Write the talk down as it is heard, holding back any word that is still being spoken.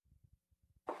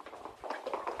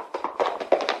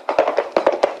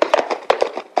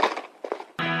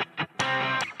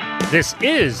This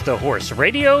is the Horse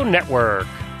Radio Network.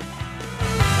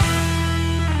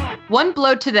 One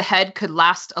blow to the head could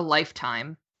last a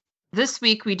lifetime. This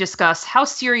week we discuss how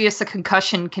serious a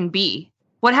concussion can be.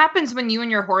 What happens when you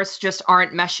and your horse just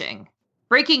aren't meshing?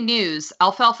 Breaking news,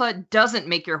 alfalfa doesn't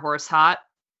make your horse hot.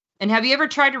 And have you ever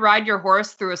tried to ride your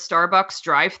horse through a Starbucks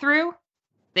drive-thru?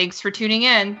 Thanks for tuning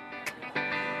in.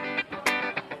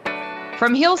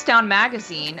 From Heels Down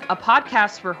Magazine, a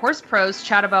podcast where horse pros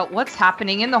chat about what's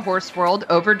happening in the horse world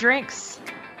over drinks.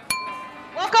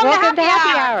 Welcome to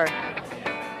Happy Hour.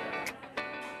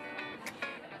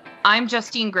 I'm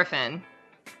Justine Griffin.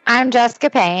 I'm Jessica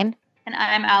Payne. And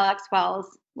I'm Alex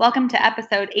Wells. Welcome to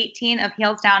episode 18 of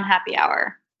Heels Down Happy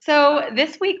Hour. So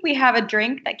this week we have a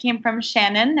drink that came from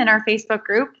Shannon in our Facebook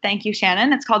group. Thank you,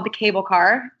 Shannon. It's called the Cable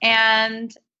Car.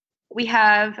 And we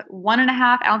have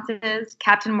 1.5 ounces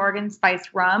Captain Morgan spiced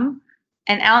rum,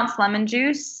 1 ounce lemon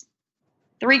juice,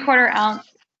 3/4 ounce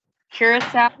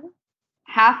curacao,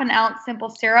 1/2 ounce simple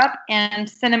syrup, and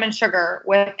cinnamon sugar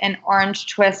with an orange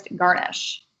twist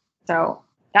garnish. So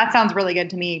that sounds really good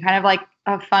to me. Kind of like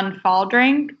a fun fall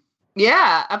drink.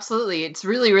 Yeah, absolutely. It's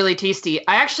really, really tasty.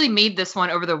 I actually made this one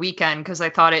over the weekend because I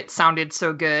thought it sounded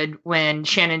so good when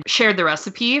Shannon shared the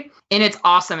recipe. And it's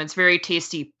awesome. It's very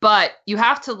tasty. But you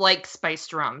have to like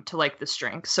spiced rum to like this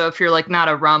drink. So if you're like not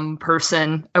a rum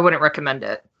person, I wouldn't recommend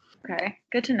it. Okay.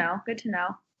 Good to know. Good to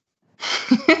know.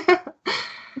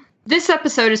 This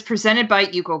episode is presented by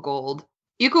EcoGold.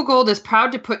 EcoGold is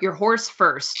proud to put your horse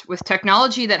first with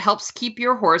technology that helps keep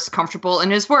your horse comfortable in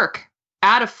his work.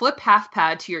 Add a flip half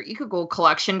pad to your EcoGold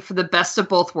collection for the best of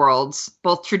both worlds,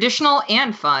 both traditional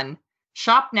and fun.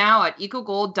 Shop now at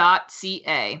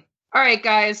ecogold.ca. All right,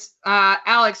 guys.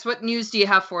 Alex, what news do you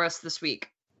have for us this week?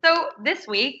 So this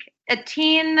week, a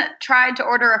teen tried to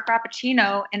order a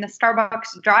Frappuccino in the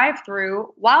Starbucks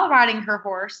drive-thru while riding her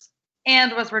horse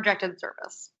and was rejected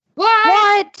service.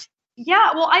 What?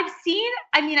 Yeah, well, I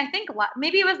think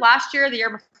maybe it was last year or the year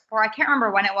before. I can't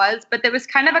remember when it was, but there was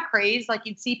kind of a craze. Like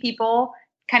you'd see people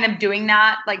kind of doing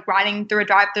that, like riding through a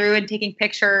drive-thru and taking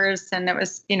pictures. And it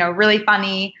was, really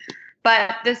funny.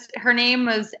 But her name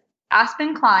was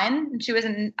Aspen Klein. And she was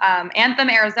in Anthem,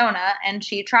 Arizona. And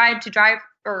she tried to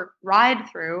ride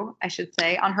through, I should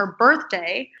say, on her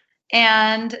birthday.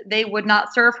 And they would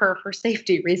not serve her for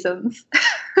safety reasons.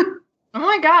 Oh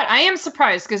my God, I am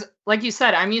surprised because, like you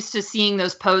said, I'm used to seeing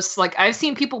those posts. Like, I've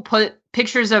seen people put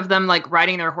pictures of them, like,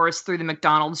 riding their horse through the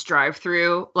McDonald's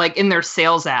drive-thru, like, in their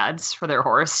sales ads for their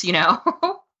horse,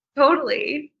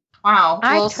 Totally. Wow.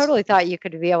 I totally thought you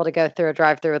could be able to go through a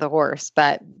drive-thru with a horse,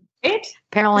 but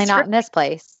apparently not in this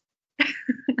place.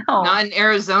 No. Not in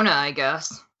Arizona, I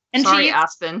guess. And Sorry,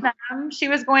 Aspen. She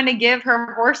was going to give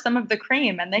her horse some of the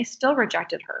cream, and they still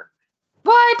rejected her.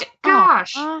 What?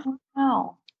 Gosh.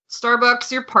 Oh. Starbucks,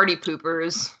 you're party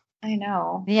poopers. I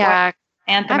know. Yeah.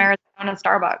 Anthem, Arizona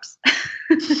Starbucks.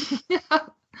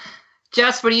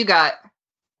 Jess, what do you got?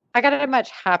 I got a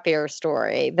much happier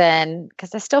story than,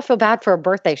 because I still feel bad for her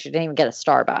birthday. She didn't even get a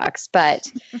Starbucks. But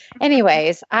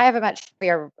anyways, I have a much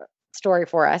happier story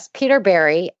for us. Peter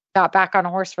Barry got back on a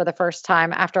horse for the first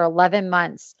time after 11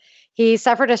 months. He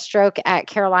suffered a stroke at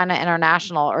Carolina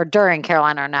International, or during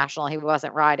Carolina International. He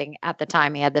wasn't riding at the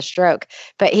time he had the stroke,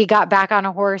 but he got back on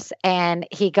a horse and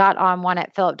he got on one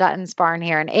at Philip Dutton's barn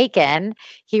here in Aiken.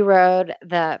 He rode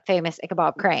the famous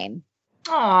Ichabod Crane.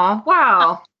 Oh,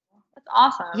 wow. That's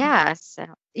awesome.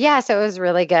 Yeah. So it was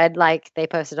really good. Like they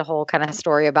posted a whole kind of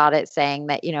story about it saying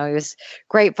that, he was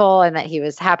grateful and that he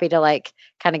was happy to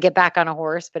kind of get back on a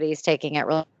horse, but he's taking it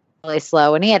really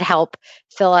slow. And he had help.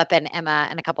 Philip and Emma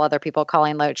and a couple other people,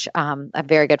 Colleen Loach, a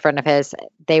very good friend of his,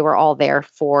 they were all there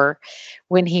for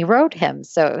when he rode him.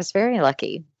 So it was very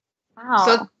lucky. Wow.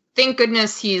 So thank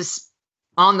goodness he's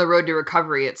on the road to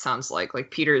recovery. It sounds like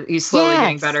Peter, he's slowly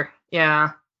getting better.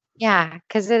 Yeah. Yeah.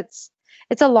 Cause it's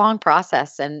a long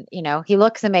process and, he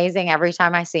looks amazing every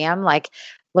time I see him, like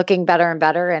looking better and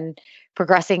better and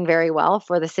progressing very well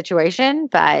for the situation,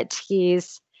 but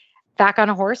he's back on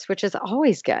a horse, which is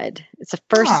always good. It's a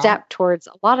first step towards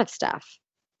a lot of stuff.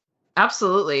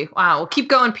 Absolutely. Wow. Well, keep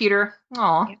going, Peter.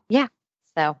 Aw. Yeah.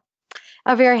 So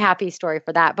a very happy story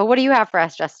for that. But what do you have for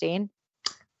us, Justine?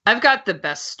 I've got the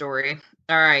best story.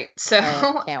 All right. So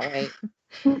can't wait.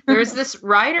 There's this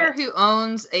rider who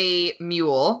owns a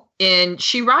mule and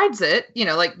she rides it,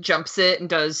 jumps it and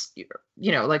does,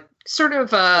 sort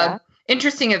of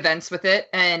interesting events with it.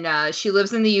 And she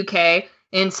lives in the UK.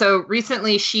 And so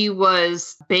recently she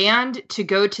was banned to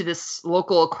go to this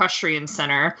local equestrian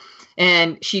center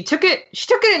and she took it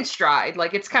in stride.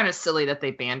 Like, it's kind of silly that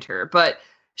they banned her, but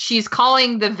she's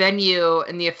calling the venue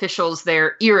and the officials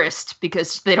there earist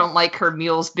because they don't like her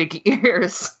mule's big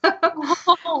ears.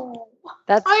 Oh.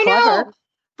 That's I clever. know.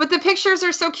 But the pictures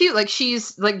are so cute. Like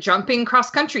she's like jumping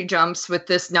cross-country jumps with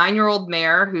this 9-year-old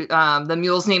mare who the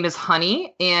mule's name is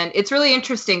Honey. And it's really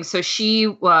interesting. So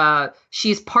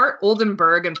she's part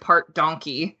Oldenburg and part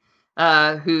donkey,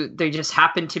 who they just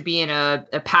happened to be in a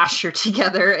pasture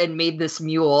together and made this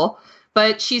mule.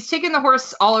 But she's taken the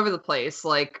horse all over the place,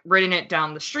 like ridden it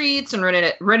down the streets and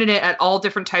ridden it at all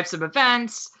different types of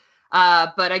events.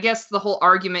 But I guess the whole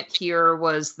argument here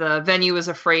was the venue was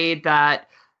afraid that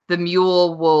the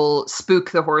mule will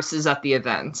spook the horses at the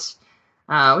event,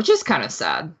 which is kind of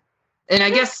sad. And I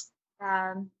guess,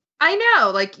 I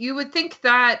know, like you would think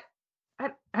that,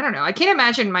 I don't know. I can't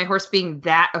imagine my horse being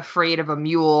that afraid of a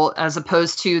mule as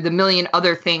opposed to the million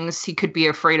other things he could be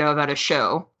afraid of at a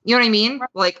show. You know what I mean?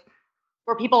 Like,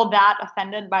 were people that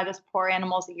offended by this poor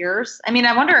animal's ears? I mean,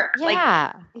 I wonder,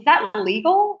 Yeah. like, is that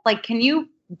legal? Like, can you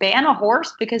ban a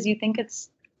horse because you think it's,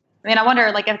 I mean, I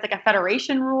wonder, like, if it's like a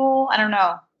federation rule. I don't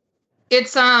know.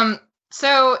 It's,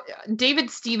 so David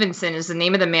Stevenson is the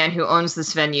name of the man who owns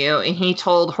this venue, and he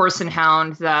told Horse and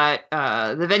Hound that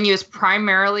the venue is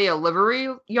primarily a livery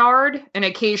yard, and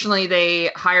occasionally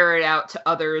they hire it out to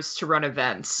others to run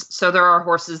events. So there are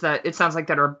horses that it sounds like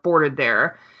that are boarded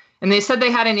there. And they said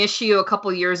they had an issue a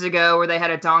couple years ago where they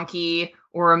had a donkey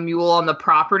or a mule on the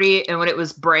property, and when it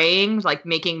was braying, like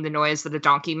making the noise that a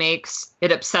donkey makes,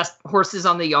 it upset horses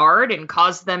on the yard and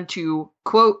caused them to,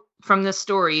 quote from this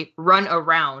story, run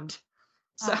around.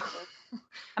 So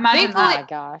Imagine Oh my that.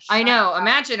 gosh. I know.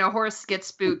 Imagine a horse gets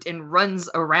spooked and runs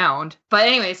around. But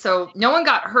anyway, so no one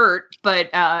got hurt, but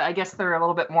I guess they're a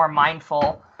little bit more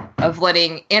mindful of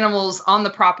letting animals on the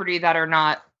property that are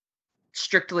not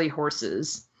strictly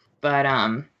horses. But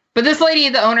this lady,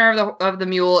 the owner of the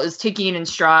mule, is taking it in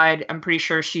stride. I'm pretty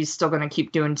sure she's still going to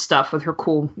keep doing stuff with her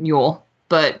cool mule.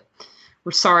 But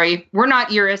we're sorry, we're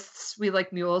not earists. We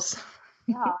like mules.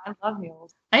 Yeah, I love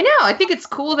mules. I know. I think it's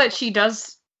cool that she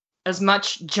does as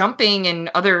much jumping and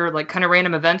other like kind of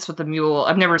random events with the mule.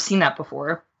 I've never seen that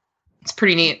before. It's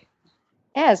pretty neat.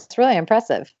 Yeah, it's really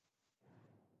impressive.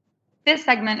 This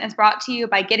segment is brought to you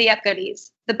by Giddy Up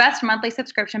Goodies, the best monthly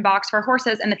subscription box for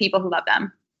horses and the people who love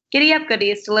them. Giddy Up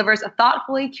Goodies delivers a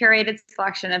thoughtfully curated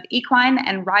selection of equine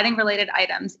and riding-related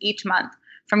items each month,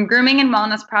 from grooming and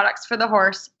wellness products for the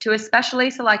horse to a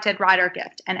specially selected rider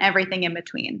gift and everything in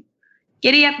between.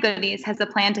 Giddy Up Goodies has a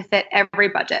plan to fit every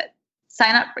budget.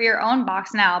 Sign up for your own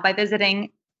box now by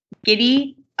visiting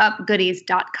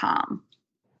giddyupgoodies.com.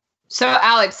 So,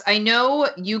 Alex, I know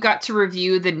you got to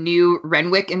review the new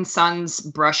Renwick and Sons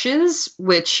brushes,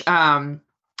 which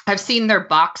I've seen their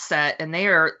box set, and they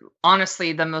are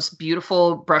honestly the most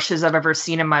beautiful brushes I've ever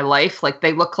seen in my life. Like,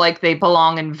 they look like they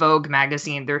belong in Vogue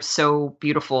magazine. They're so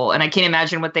beautiful, and I can't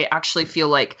imagine what they actually feel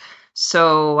like.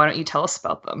 So why don't you tell us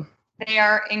about them? They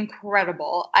are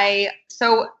incredible.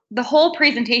 So the whole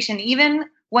presentation, even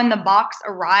when the box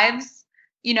arrives,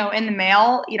 in the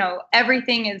mail,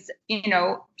 everything is,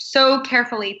 so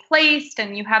carefully placed,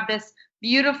 and you have this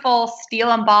beautiful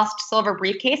steel embossed silver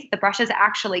briefcase that the brushes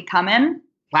actually come in.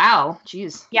 Wow.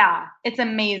 Geez. Yeah, it's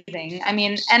amazing. I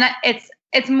mean, and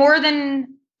it's more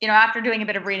than, after doing a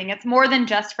bit of reading, it's more than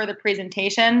just for the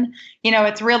presentation.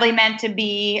 It's really meant to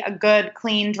be a good,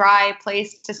 clean, dry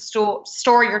place to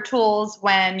store your tools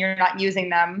when you're not using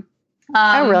them.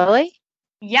 Oh, really?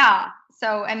 Yeah.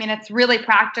 So, I mean, it's really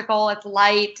practical. It's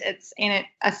light. It's in it,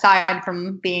 aside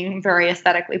from being very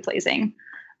aesthetically pleasing.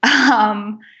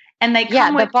 And they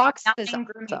come the with box is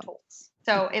grooming awesome. tools.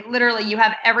 So it literally, you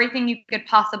have everything you could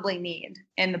possibly need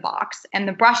in the box. And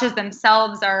the brushes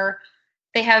themselves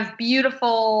they have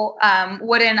beautiful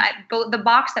wooden, the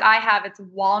box that I have, it's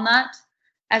walnut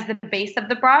as the base of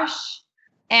the brush.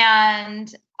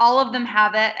 And all of them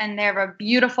have it. And they have a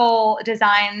beautiful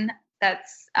design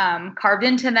that's carved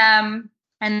into them.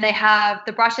 And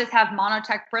the brushes have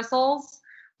monotech bristles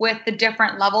with the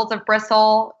different levels of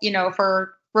bristle,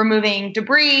 for removing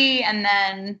debris and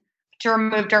then to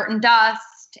remove dirt and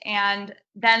dust. And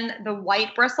then the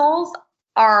white bristles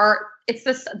it's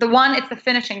the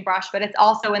finishing brush, but it's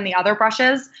also in the other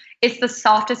brushes. It's the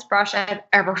softest brush I've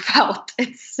ever felt.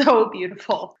 It's so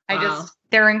beautiful. Wow.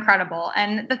 They're incredible.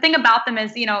 And the thing about them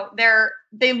is,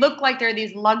 they look like they're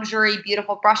these luxury,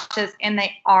 beautiful brushes, and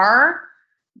they are,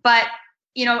 but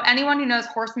anyone who knows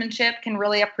horsemanship can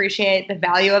really appreciate the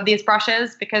value of these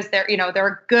brushes because they're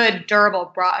a good,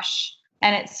 durable brush.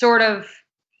 And it's sort of,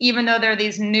 even though they're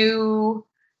these new,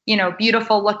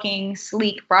 beautiful looking,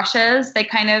 sleek brushes, they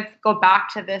kind of go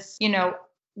back to this,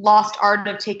 lost art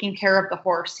of taking care of the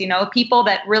horse. You know, people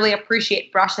that really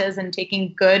appreciate brushes and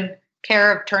taking good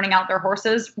care of turning out their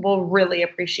horses will really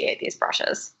appreciate these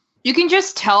brushes. You can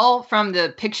just tell from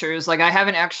the pictures, like I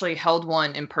haven't actually held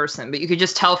one in person, but you could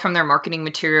just tell from their marketing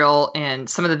material and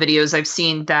some of the videos I've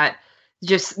seen that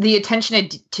just the attention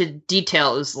to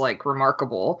detail is like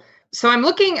remarkable. So I'm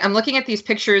looking at these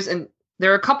pictures, and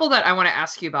there are a couple that I want to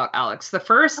ask you about, Alex. The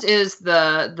first is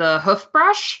the hoof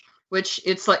brush, which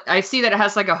it's like, I see that it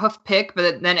has like a hoof pick,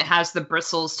 but then it has the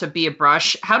bristles to be a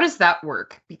brush. How does that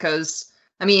work? Because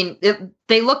I mean,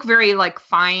 they look very like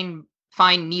fine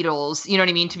needles, you know what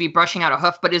I mean, to be brushing out a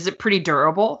hoof, but is it pretty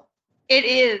durable? It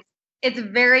is. It's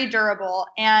very durable.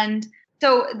 And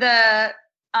so the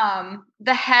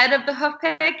head of the hoof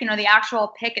pick, you know, the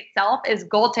actual pick itself is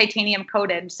gold titanium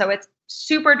coated. So it's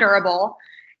super durable.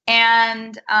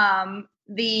 And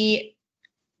the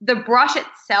brush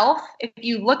itself, if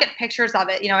you look at pictures of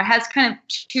it, you know, it has kind of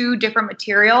two different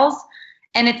materials.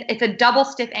 And it's a double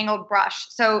stiff angled brush.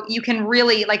 So you can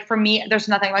really, like for me, there's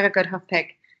nothing like a good hoof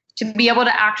pick. To be able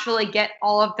to actually get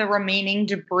all of the remaining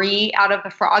debris out of the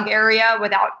frog area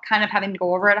without kind of having to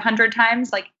go over it 100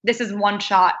 times. Like this is one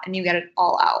shot and you get it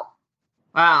all out.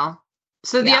 Wow.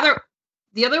 So the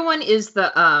other one is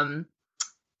the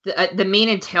mane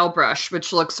and tail brush,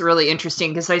 which looks really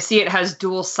interesting because I see it has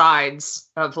dual sides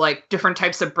of like different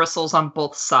types of bristles on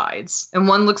both sides. And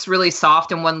one looks really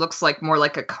soft and one looks like more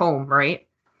like a comb, right?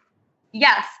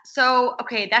 Yes. So,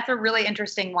 okay, that's a really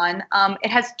interesting one. It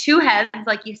has two heads,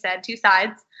 like you said, two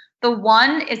sides. The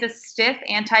one is a stiff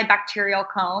antibacterial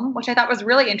comb, which I thought was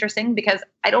really interesting because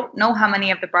I don't know how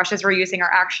many of the brushes we're using are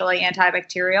actually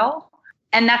antibacterial.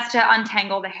 And that's to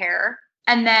untangle the hair.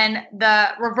 And then the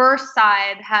reverse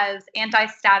side has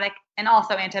anti-static and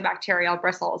also antibacterial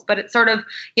bristles. But it's sort of,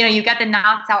 you know, you get the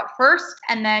knots out first,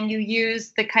 and then you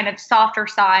use the kind of softer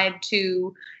side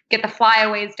to get the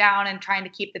flyaways down and trying to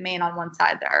keep the mane on one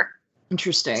side there.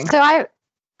 Interesting. So I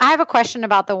have a question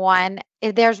about the one.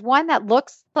 There's one that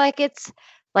looks like it's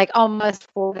like almost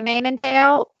for the mane and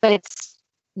tail, but it's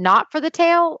not for the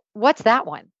tail. What's that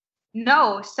one?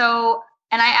 No. So,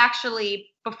 and I actually,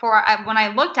 when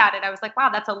I looked at it, I was like, wow,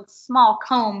 that's a small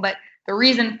comb. But the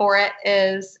reason for it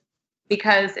is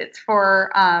because it's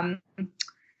for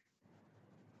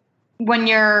when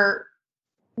you're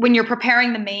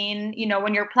preparing the mane, you know,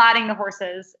 when you're plaiting the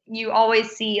horses, you always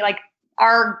see like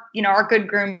our good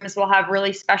grooms will have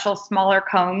really special smaller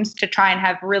combs to try and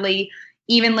have really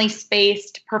evenly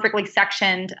spaced, perfectly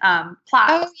sectioned plaits.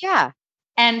 Oh yeah.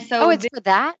 And so it's for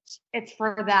that? It's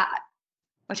for that,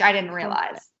 which I didn't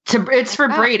realize. It's for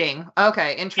braiding.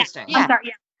 Okay, interesting. Yeah. I'm sorry,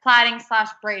 yeah. Plaiting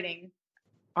 / braiding.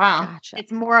 Wow. Gotcha.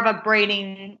 It's more of a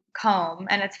braiding comb,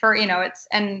 and it's for, you know,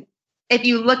 and if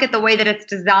you look at the way that it's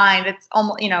designed, it's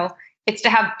almost, you know, it's to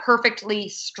have perfectly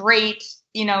straight,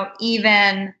 you know,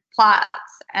 even plaits.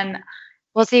 And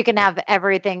well, so you can have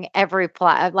everything, every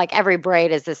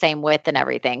braid is the same width and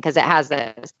everything because it has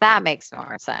those. That makes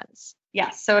more sense.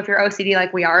 Yes. So if you're OCD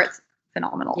like we are, it's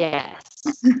phenomenal. Yes.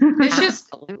 It's just,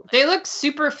 they look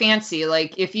super fancy.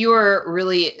 Like if you're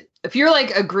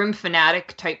like a groom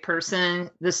fanatic type person,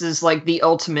 this is like the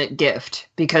ultimate gift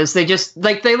because they just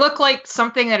like, they look like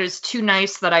something that is too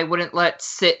nice that I wouldn't let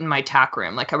sit in my tack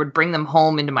room. Like I would bring them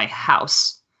home into my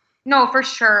house. No, for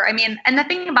sure. I mean, and the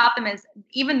thing about them is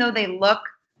even though they look,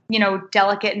 you know,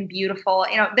 delicate and beautiful,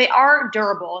 you know, they are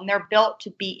durable and they're built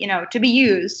to be, you know, to be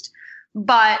used.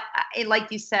 But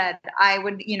like you said, I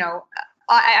would, you know,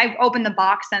 I opened the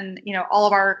box and, you know, all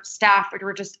of our staff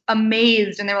were just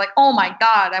amazed and they were like, oh my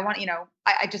God, I want, you know,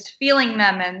 I just feeling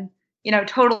them and, you know,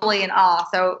 totally in awe.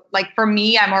 So like for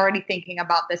me, I'm already thinking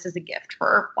about this as a gift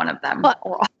for one of them.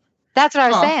 Well, that's what I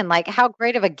was saying. Like how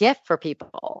great of a gift for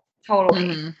people. Totally.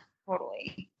 Mm-hmm.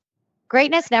 Totally.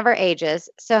 Greatness never ages.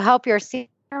 So help your senior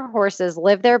horses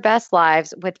live their best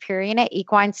lives with Purina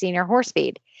Equine Senior Horse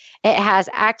Feed. It has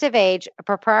Active Age, a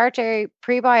proprietary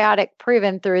prebiotic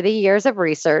proven through the years of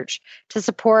research to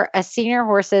support a senior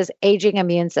horse's aging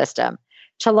immune system.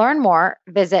 To learn more,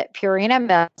 visit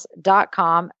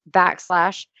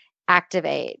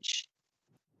purinamills.com/activeage.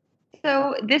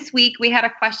 So this week we had a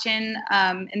question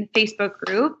in the Facebook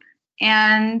group,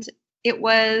 and it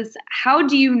was, how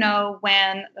do you know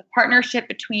when the partnership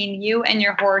between you and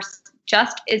your horse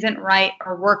just isn't right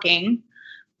or working?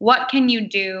 What can you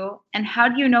do? And how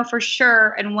do you know for sure?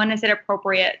 And when is it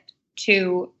appropriate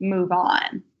to move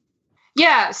on?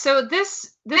 Yeah. So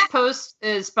this post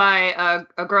is by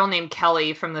a girl named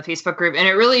Kelly from the Facebook group. And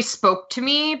it really spoke to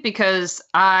me because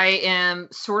I am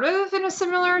sort of in a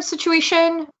similar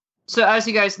situation. So as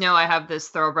you guys know, I have this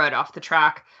thoroughbred off the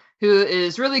track who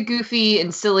is really goofy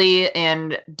and silly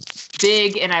and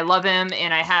big, and I love him,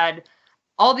 and I had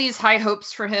all these high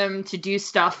hopes for him to do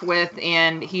stuff with,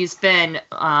 and he's been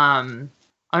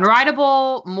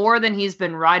unrideable more than he's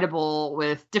been rideable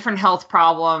with different health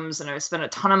problems, and I've spent a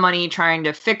ton of money trying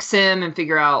to fix him and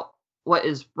figure out what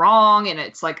is wrong. And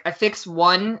it's like I fix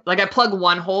one, like I plug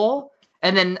one hole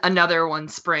and then another one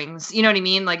springs. You know what I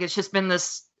mean? Like it's just been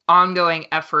this ongoing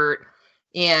effort.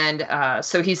 And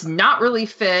so he's not really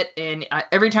fit, and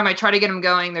every time I try to get him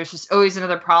going, there's just always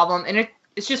another problem, and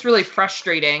it's just really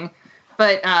frustrating.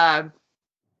 But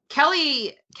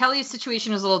Kelly's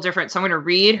situation is a little different, so I'm going to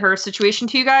read her situation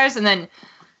to you guys, and then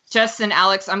Jess and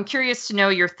Alex, I'm curious to know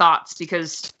your thoughts,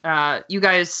 because you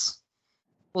guys,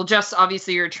 well, Jess,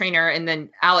 obviously you're a trainer, and then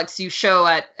Alex, you show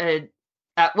at WEF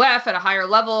at a higher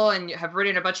level, and you have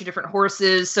ridden a bunch of different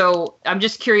horses. So I'm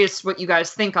just curious what you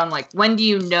guys think on, like, when do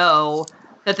you know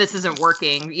that this isn't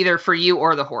working, either for you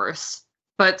or the horse?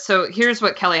 But so here's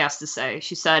what Kelly has to say.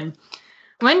 She said,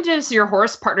 "When does your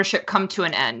horse partnership come to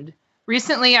an end?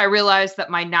 Recently, I realized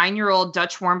that my 9-year-old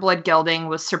Dutch warmblood gelding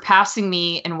was surpassing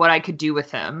me in what I could do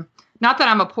with him. Not that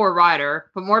I'm a poor rider,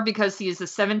 but more because he is a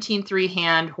 17-3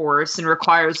 hand horse and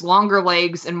requires longer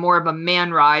legs and more of a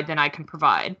man ride than I can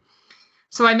provide.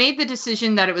 So I made the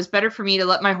decision that it was better for me to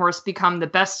let my horse become the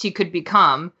best he could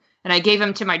become, and I gave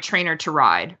him to my trainer to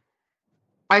ride.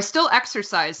 I still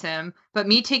exercise him, but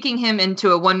me taking him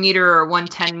into a 1 meter or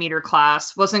 110 meter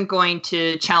class wasn't going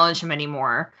to challenge him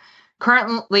anymore.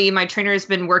 Currently, my trainer has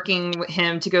been working with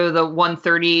him to go to the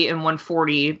 130 and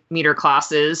 140 meter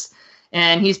classes,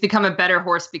 and he's become a better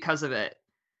horse because of it.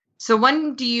 So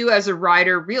when do you as a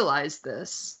rider realize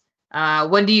this?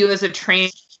 When do you as a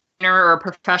trainer or a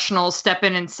professional step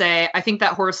in and say, I think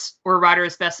that horse or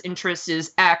rider's best interest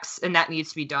is X and that needs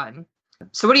to be done?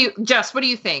 So Jess, what do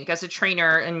you think as a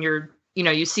trainer, and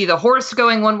you see the horse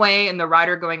going one way and the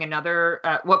rider going another?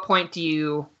 At what point do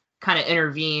you kind of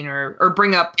intervene or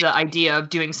bring up the idea of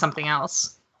doing something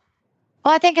else?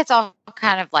 Well, I think it's all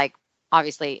kind of like,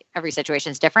 obviously every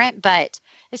situation is different, but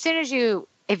as soon as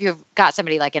if you've got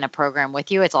somebody like in a program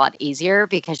with you, it's a lot easier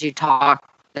because you talk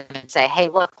to them and say, hey,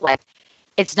 look, like,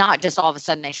 it's not just all of a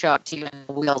sudden they show up to you and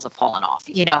the wheels have fallen off.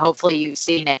 Hopefully you've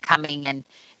seen it coming and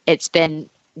it's been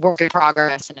work in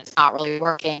progress and it's not really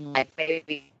working. Like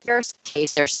maybe there's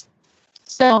case, there's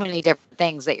so many different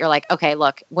things that you're like, okay,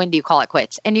 look, when do you call it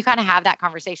quits? And you kind of have that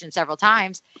conversation several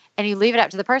times and you leave it up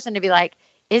to the person to be like,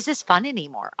 is this fun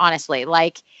anymore? Honestly,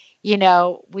 like,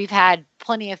 we've had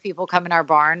plenty of people come in our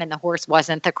barn and the horse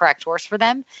wasn't the correct horse for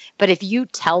them. But if you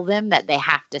tell them that they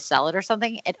have to sell it or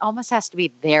something, it almost has to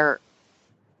be their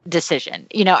decision,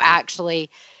 actually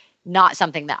not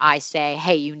something that I say,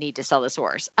 hey, you need to sell this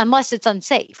horse, unless it's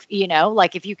unsafe.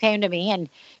 Like if you came to me and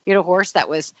you had a horse that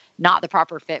was not the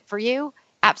proper fit for you,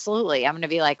 absolutely. I'm going to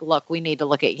be like, look, we need to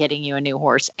look at getting you a new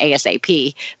horse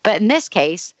ASAP. But in this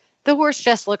case, the horse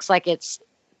just looks like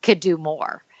could do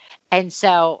more. And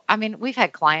so, we've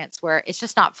had clients where it's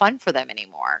just not fun for them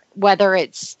anymore, whether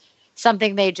it's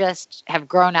something they just have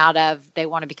grown out of, they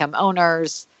want to become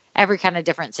owners. Every kind of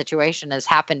different situation has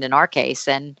happened in our case.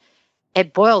 And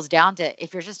it boils down to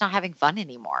if you're just not having fun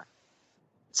anymore.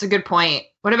 It's a good point.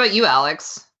 What about you,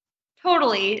 Alex?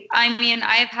 Totally.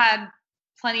 I've had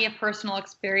plenty of personal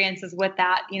experiences with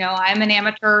that. I'm an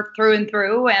amateur through and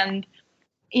through. And,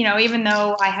 even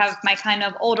though I have my kind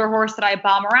of older horse that I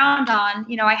bomb around on,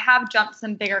 I have jumped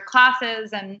some bigger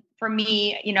classes. And for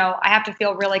me, I have to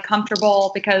feel really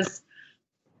comfortable because,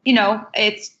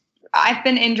 I've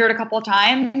been injured a couple of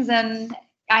times and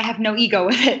I have no ego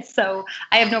with it. So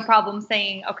I have no problem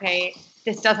saying, okay,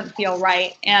 this doesn't feel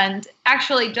right. And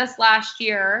actually just last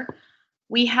year,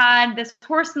 we had this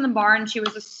horse in the barn. She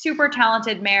was a super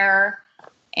talented mare.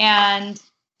 And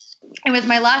it was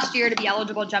my last year to be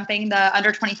eligible jumping the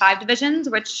under 25 divisions,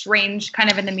 which range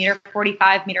kind of in the meter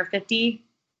 45, meter 50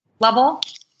 level.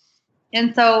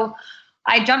 And so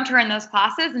I jumped her in those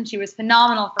classes and she was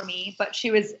phenomenal for me, but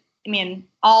she was,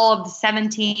 all of the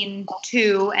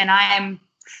 17-2 and I am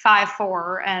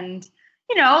 5'4", and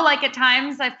like at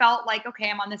times I felt like,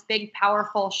 okay, I'm on this big,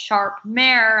 powerful, sharp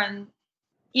mare, and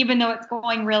even though it's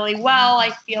going really well, I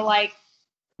feel like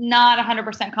not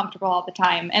 100% comfortable all the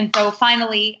time. And so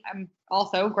finally, I'm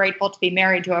also grateful to be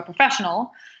married to a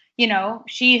professional.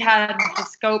 She had the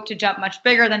scope to jump much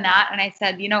bigger than that, and I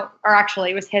said, or actually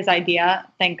it was his idea,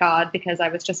 thank God, because I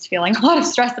was just feeling a lot of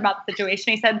stress about the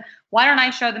situation. He said, why don't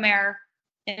I show the mare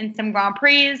in some Grand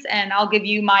Prix, and I'll give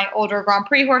you my older Grand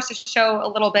Prix horse to show a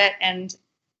little bit. And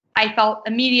I felt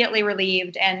immediately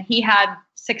relieved, and he had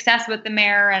success with the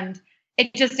mare, and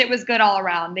it was good all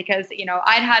around because,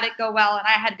 I'd had it go well and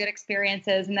I had good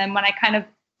experiences. And then when I kind of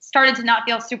started to not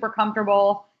feel super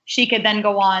comfortable, she could then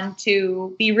go on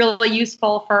to be really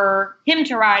useful for him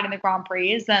to ride in the Grand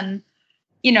Prix. And,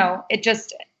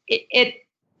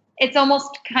 it's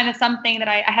almost kind of something that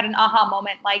I had an aha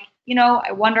moment. Like,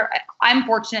 I wonder, I'm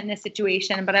fortunate in this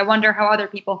situation, but I wonder how other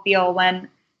people feel when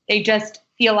they just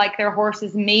feel like their horse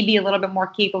is maybe a little bit more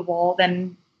capable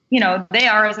than, they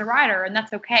are as a rider, and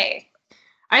that's okay.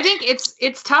 I think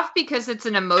it's tough because it's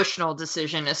an emotional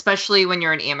decision, especially when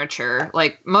you're an amateur.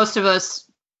 Like, most of us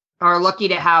are lucky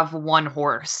to have one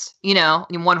horse,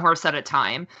 one horse at a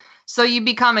time. So you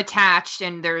become attached,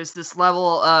 and there's this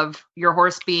level of your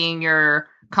horse being your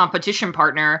competition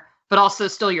partner, but also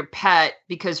still your pet,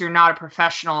 because you're not a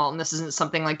professional, and this isn't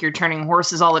something like you're turning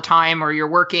horses all the time or you're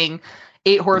working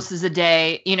 8 horses a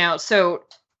day, So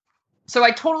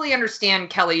I totally understand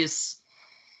Kelly's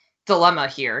dilemma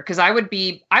here, because I would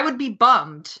be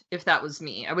bummed if that was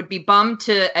me. I would be bummed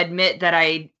to admit that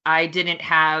I didn't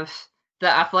have the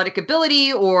athletic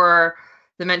ability or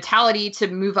the mentality to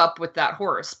move up with that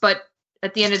horse. But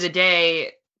at the end of the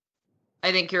day,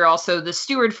 I think you're also the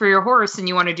steward for your horse, and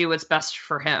you want to do what's best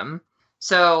for him.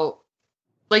 So,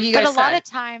 like you guys said, a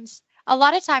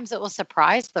lot of times it will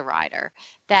surprise the rider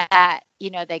that,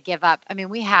 they give up. I mean,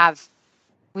 we've had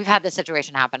this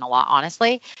situation happen a lot,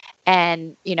 honestly.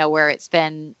 And, where it's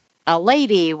been a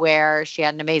lady where she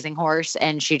had an amazing horse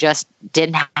and she just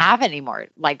didn't have any more.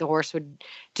 Like, the horse would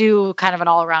do kind of an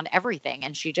all around everything,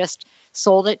 and she just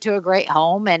sold it to a great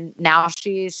home. And now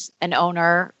she's an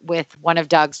owner with one of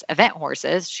Doug's event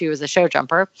horses. She was a show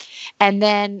jumper. And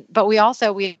then, but we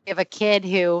have a kid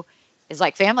who is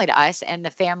like family to us, and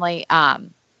the family,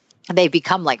 they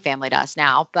become like family to us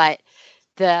now. But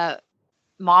the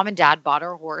mom and dad bought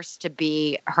her horse to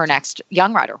be her next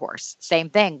young rider horse. Same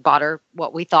thing. Bought her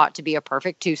what we thought to be a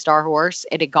perfect 2-star horse.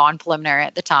 It had gone preliminary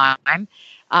at the time,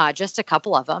 just a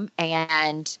couple of them.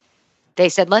 And they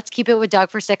said, let's keep it with Doug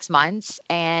for 6 months,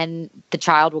 and the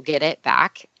child will get it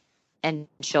back, and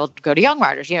she'll go to young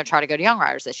riders, try to go to young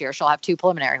riders this year. She'll have 2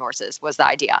 preliminary horses, was the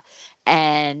idea.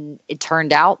 And it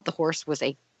turned out the horse was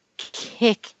a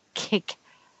kick.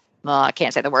 Well, I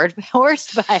can't say the word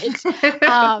horse, but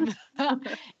I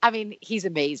mean, he's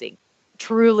amazing,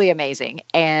 truly amazing.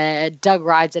 And Doug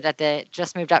rides it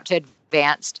just moved up to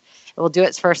advanced. It will do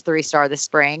its first 3-star this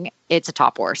spring. It's a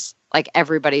top horse. Like,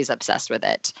 everybody's obsessed with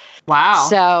it. Wow.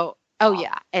 So,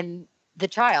 yeah. And the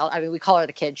child, I mean, we call her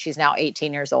the kid. She's now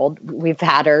 18 years old. We've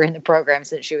had her in the program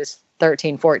since she was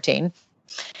 13, 14.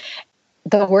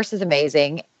 The horse is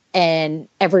amazing, and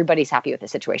everybody's happy with the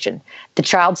situation. The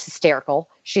child's hysterical.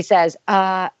 She says,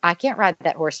 I can't ride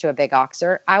that horse to a big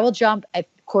oxer. I will jump a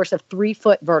course of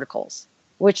 3-foot verticals,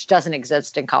 which doesn't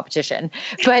exist in competition.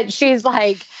 But she's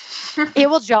like, it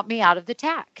will jump me out of the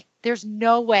tack. There's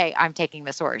no way I'm taking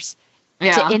this horse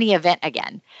to any event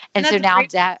again. And so now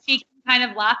she can kind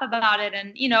of laugh about it.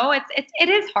 And, it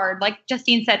is hard. Like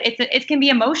Justine said, it can be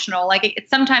emotional. Like,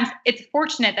 sometimes it's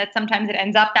fortunate that sometimes it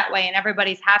ends up that way and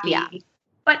everybody's happy. Yeah.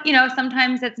 But,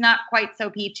 sometimes it's not quite so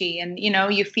peachy, and,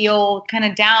 you feel kind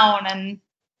of down, and,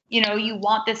 you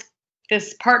want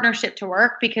this partnership to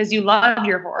work because you love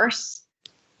your horse.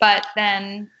 But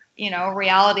then,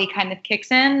 reality kind of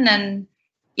kicks in, and,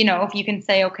 if you can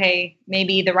say, okay,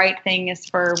 maybe the right thing is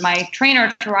for my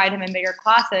trainer to ride him in bigger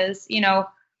classes,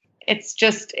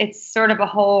 it's sort of a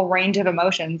whole range of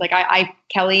emotions. Like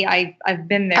Kelly, I've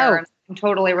been there and I can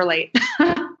totally relate.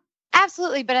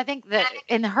 Absolutely. But I think that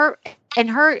in her,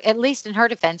 at least in her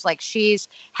defense, like, she's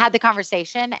had the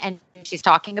conversation and she's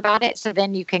talking about it. So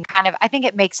then you can I think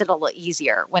it makes it a little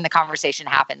easier when the conversation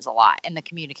happens a lot and the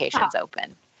communication's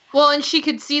open. Well, and she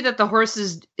could see that the horse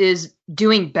is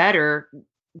doing better,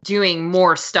 doing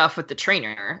more stuff with the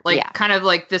trainer. Like, kind of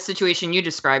like the situation you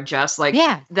described, Jess. Like,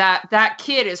 that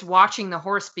kid is watching the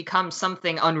horse become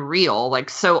something unreal, like,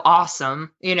 so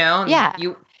awesome, And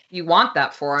you want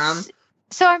that for him.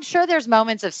 So I'm sure there's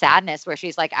moments of sadness where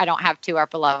she's like, I don't have 2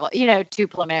 upper level, 2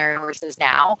 preliminary horses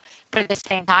now. But at the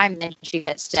same time, then she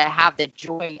gets to have the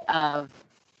joy of,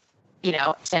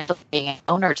 essentially being an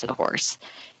owner to the horse.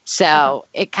 So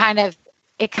it kind of,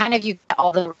 you get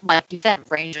all the, like you said,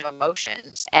 range of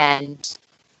emotions. And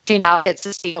she now gets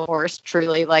to see a horse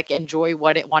truly, like, enjoy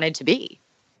what it wanted to be.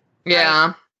 Yeah.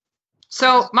 Right?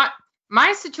 So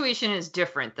my situation is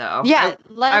different, though. Yeah.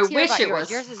 I wish it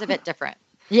was. Yours is a bit different.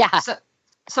 Yeah.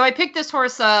 So I picked this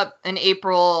horse up in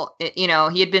April. He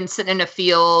had been sitting in a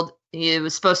field. He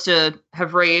was supposed to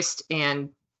have raced, and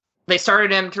they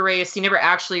started him to race. He never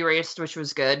actually raced, which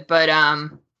was good. But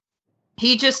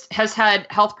he just has had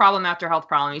health problem after health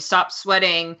problem. He stopped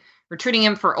sweating. We're treating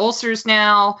him for ulcers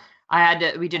now.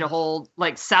 We did a whole,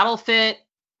 like, saddle fit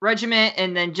regiment.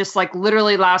 And then just like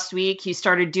literally last week, he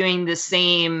started doing the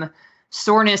same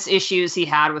soreness issues he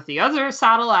had with the other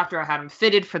saddle after I had him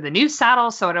fitted for the new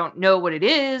saddle. So I don't know what it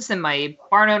is. And my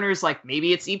barn owner's like,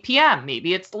 maybe it's EPM,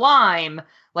 maybe it's Lyme,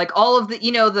 like all of the,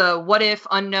 the what if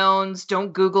unknowns,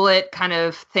 don't Google it kind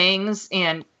of things.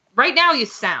 And right now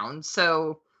he's sound.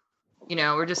 So,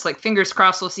 we're just like fingers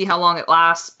crossed, we'll see how long it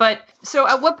lasts. But so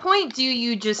at what point do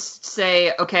you just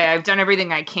say, okay, I've done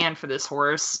everything I can for this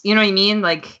horse? You know what I mean?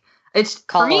 Like it's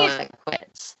Call for me, it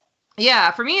quits.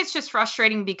 yeah, for me, it's just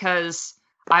frustrating because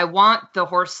I want the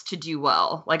horse to do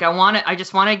well. Like I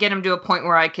just want to get him to a point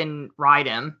where I can ride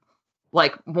him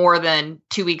like more than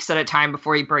 2 weeks at a time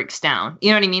before he breaks down.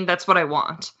 You know what I mean? That's what I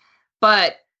want.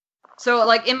 But so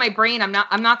like in my brain, I'm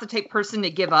not the type person to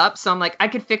give up. So I'm like, I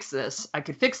could fix this.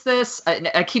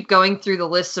 I keep going through the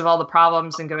list of all the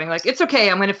problems and going like, it's okay.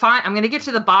 I'm going to get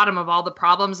to the bottom of all the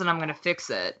problems and I'm going to fix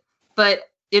it. But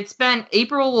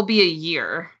April will be a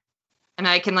year. And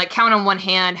I can like count on one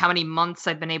hand how many months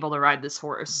I've been able to ride this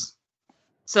horse.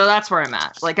 So that's where I'm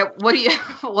at. Like, what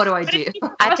do I do?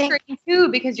 I think too,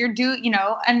 because you're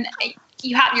and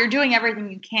you're doing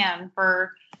everything you can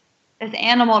for this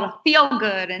animal to feel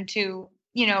good and to,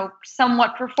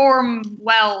 somewhat perform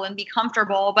well and be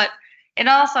comfortable. But it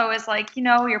also is like,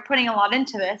 you're putting a lot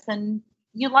into this and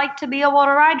you like to be able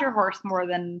to ride your horse more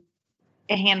than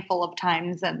a handful of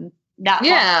times. And that,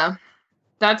 yeah,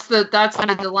 that's the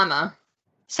dilemma.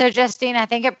 So, Justine, I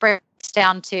think it breaks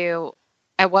down to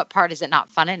at what part is it not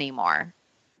fun anymore?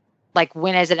 Like,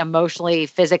 when is it emotionally,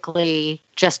 physically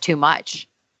just too much?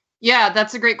 Yeah,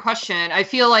 that's a great question. I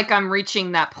feel like I'm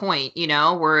reaching that point,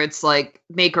 where it's like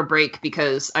make or break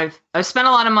because I've spent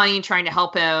a lot of money trying to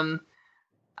help him.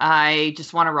 I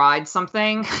just want to ride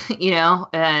something,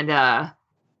 and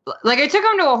like I took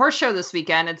him to a horse show this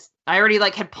weekend. I already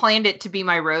like had planned it to be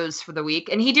my Rose for the week,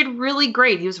 and he did really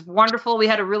great. He was wonderful. We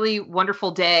had a really wonderful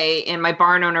day, and my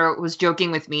barn owner was joking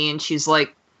with me, and she's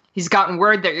like, he's gotten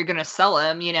word that you're going to sell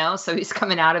him, so he's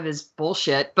coming out of his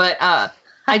bullshit. But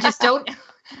I just don't.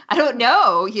 I don't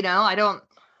know, I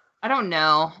don't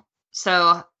know.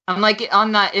 So I'm like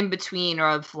on that in between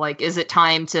of like, is it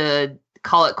time to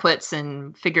call it quits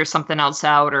and figure something else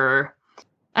out? Or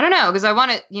I don't know. Cause I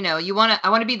want to, I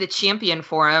want to be the champion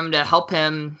for him to help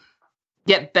him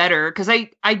get better. Cause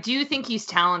I do think he's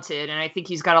talented and I think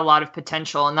he's got a lot of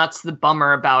potential, and that's the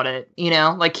bummer about it.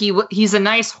 Like he's a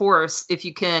nice horse if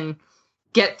you can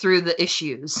get through the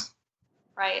issues.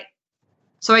 Right.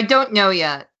 So I don't know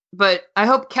yet. But I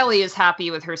hope Kelly is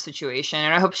happy with her situation,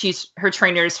 and I hope her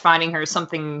trainer is finding her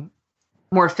something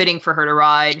more fitting for her to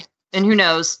ride. And who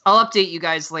knows? I'll update you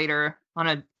guys later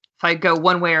if I go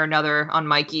one way or another on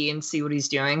Mikey and see what he's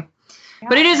doing. Yeah.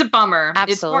 But it is a bummer.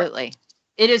 Absolutely.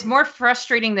 It is more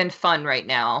frustrating than fun right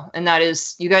now, and that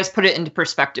is, you guys put it into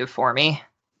perspective for me.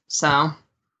 So,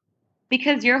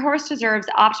 because your horse deserves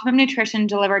optimum nutrition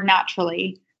delivered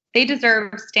naturally, they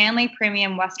deserve Standlee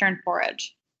Premium Western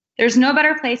Forage. There's no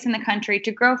better place in the country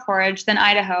to grow forage than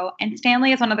Idaho, and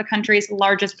Standlee is one of the country's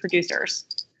largest producers.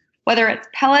 Whether it's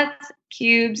pellets,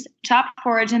 cubes, chopped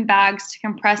forage in bags to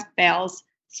compressed bales,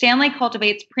 Standlee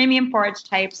cultivates premium forage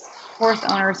types horse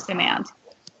owners demand.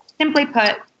 Simply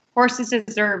put, horses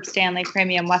deserve Standlee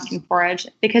Premium Western Forage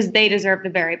because they deserve the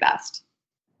very best.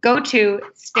 Go to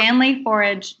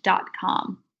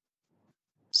StandleeForage.com.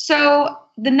 So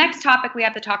the next topic we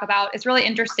have to talk about is really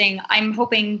interesting. I'm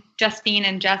hoping Justine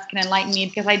and Jess can enlighten me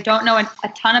because I don't know a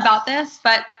ton about this,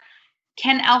 but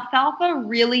can alfalfa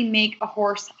really make a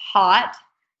horse hot?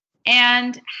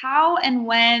 And how and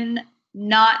when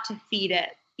not to feed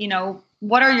it?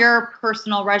 What are your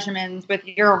personal regimens with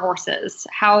your horses?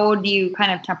 How do you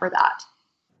kind of temper that?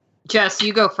 Jess,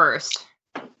 you go first.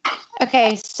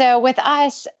 Okay, so with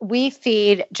us, we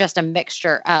feed just a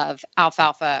mixture of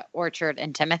alfalfa, orchard,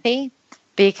 and Timothy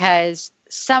because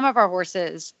some of our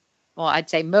horses, well, I'd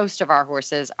say most of our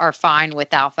horses are fine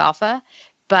with alfalfa,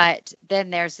 but then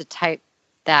there's the type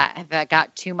that have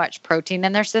got too much protein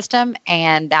in their system,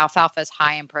 and the alfalfa is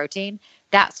high in protein.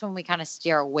 That's when we kind of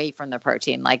steer away from the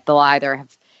protein. Like they'll either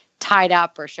have tied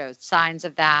up or show signs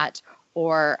of that,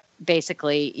 or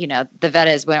basically, the vet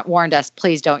has warned us,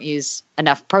 please don't use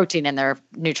enough protein in their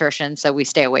nutrition, so we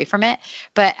stay away from it.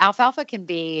 But alfalfa can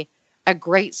be a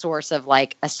great source of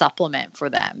like a supplement for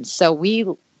them. So we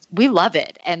love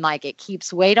it, and like it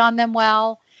keeps weight on them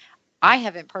well. I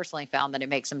haven't personally found that it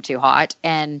makes them too hot,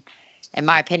 and in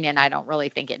my opinion, I don't really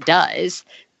think it does.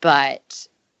 But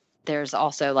there's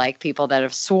also like people that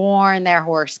have sworn their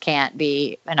horse can't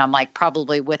be, and I'm like,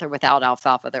 probably with or without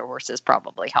alfalfa, their horse is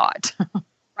probably hot.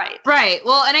 Right.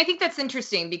 Well, and I think that's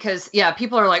interesting because, yeah,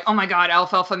 people are like, oh my God,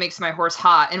 alfalfa makes my horse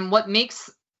hot. And what makes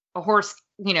a horse,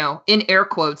 in air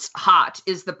quotes, hot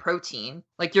is the protein.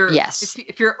 Like Yes.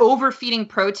 if you're overfeeding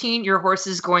protein, your horse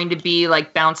is going to be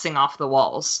like bouncing off the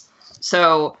walls.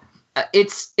 So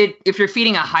if you're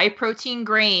feeding a high protein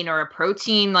grain or a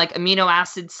protein like amino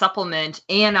acid supplement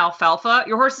and alfalfa,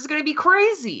 your horse is going to be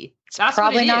crazy. That's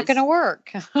probably not going to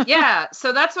work. Yeah.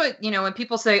 So that's what, when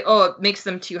people say, oh, it makes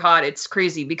them too hot, it's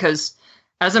crazy, because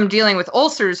as I'm dealing with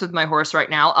ulcers with my horse right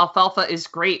now, alfalfa is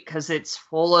great because it's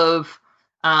full of,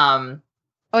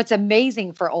 it's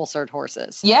amazing for ulcered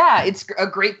horses. Yeah, it's a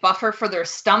great buffer for their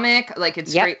stomach. Like,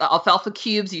 it's great. Alfalfa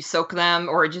cubes, you soak them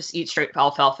or just eat straight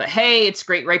alfalfa hay. It's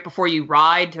great right before you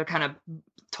ride to kind of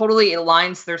totally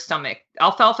aligns their stomach.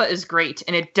 Alfalfa is great,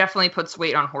 and it definitely puts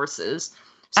weight on horses.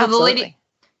 So Absolutely.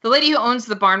 the lady who owns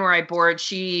the barn where I board,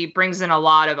 she brings in a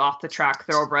lot of off the track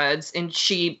thoroughbreds, and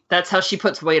that's how she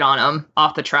puts weight on them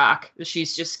off the track.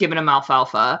 She's just giving them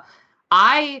alfalfa.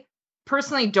 I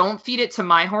personally don't feed it to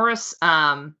my horse.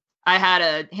 I had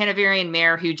a Hanoverian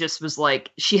mare who just was like,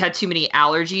 she had too many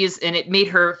allergies, and it made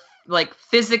her like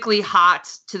physically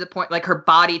hot to the point like her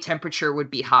body temperature would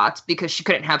be hot because she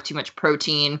couldn't have too much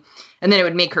protein, and then it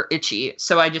would make her itchy.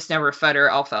 So I just never fed her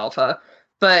alfalfa.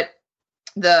 But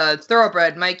the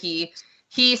thoroughbred Mikey,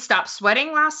 he stopped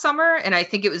sweating last summer, and I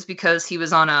think it was because he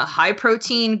was on a high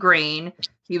protein grain.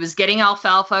 He was getting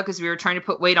alfalfa because we were trying to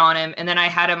put weight on him, and then I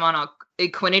had him on a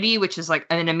Equinety, which is like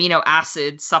an amino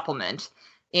acid supplement,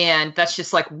 and that's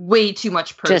just like way too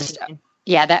much protein.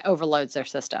 That overloads their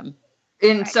system.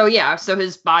 And so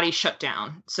his body shut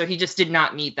down. So he just did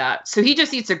not need that. So he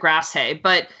just eats a grass hay.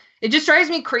 But it just drives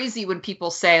me crazy when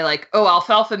people say like, oh,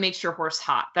 alfalfa makes your horse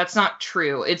hot. That's not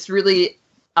true. It's really,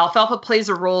 alfalfa plays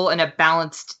a role in a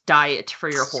balanced diet for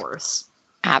your horse.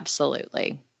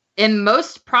 Absolutely. In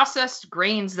most processed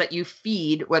grains that you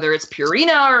feed, whether it's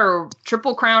Purina or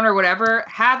Triple Crown or whatever,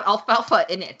 have alfalfa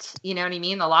in it. You know what I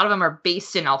mean? A lot of them are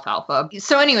based in alfalfa.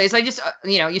 So anyways, I just,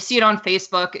 you see it on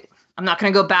Facebook. I'm not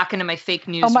going to go back into my fake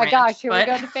news. Oh my rant, gosh, here we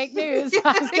go to fake news.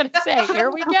 I was going to say,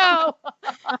 here we go.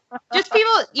 Just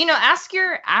people, ask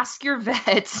your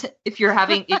vet if you're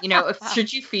having,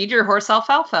 should you feed your horse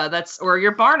alfalfa? Or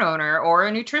your barn owner or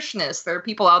a nutritionist. There are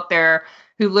people out there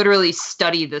who literally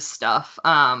study this stuff.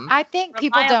 I think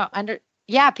people don't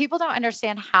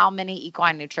understand how many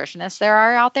equine nutritionists there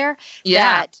are out there.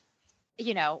 Yeah.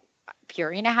 That,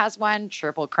 Purina has one,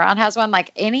 Triple Crown has one,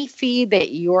 like any feed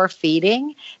that you're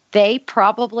feeding, they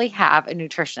probably have a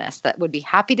nutritionist that would be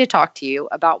happy to talk to you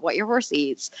about what your horse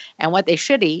eats and what they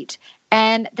should eat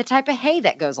and the type of hay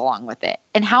that goes along with it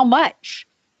and how much.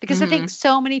 Because I think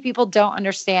so many people don't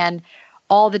understand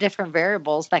all the different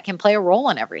variables that can play a role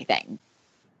in everything.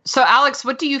 So Alex,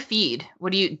 what do you feed?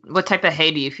 What type of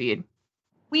hay do you feed?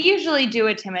 We usually do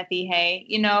a Timothy hay,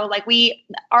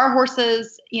 our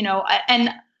horses, and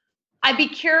I'd be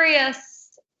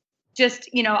curious, just,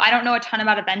 I don't know a ton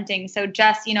about eventing. So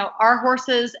Jess, our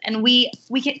horses and we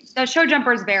can, the show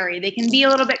jumpers vary. They can be a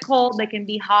little bit cold. They can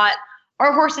be hot.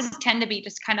 Our horses tend to be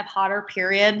just kind of hotter,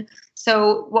 period.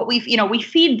 So what we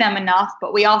feed them enough,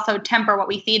 but we also temper what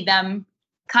we feed them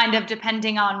kind of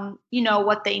depending on,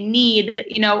 what they need.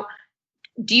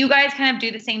 Do you guys kind of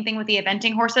do the same thing with the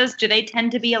eventing horses? Do they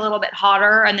tend to be a little bit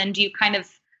hotter? And then do you kind of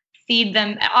feed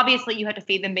them? Obviously, you have to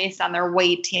feed them based on their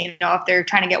weight, if they're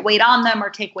trying to get weight on them or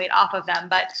take weight off of them.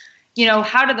 But,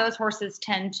 how do those horses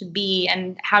tend to be,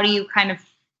 and how do you kind of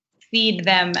feed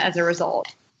them as a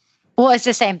result? Well, it's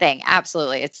the same thing.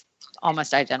 Absolutely. It's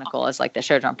almost identical as like the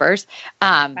show jumpers.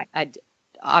 I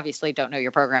obviously don't know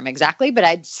your program exactly, but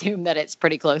I'd assume that it's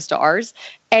pretty close to ours.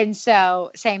 And so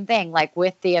same thing, like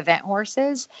with the event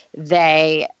horses,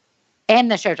 and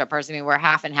the show jumpers, we're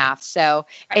half and half. So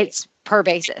it's per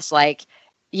basis. Like,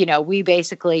 we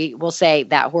basically will say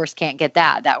that horse can't get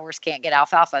that horse can't get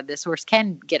alfalfa. This horse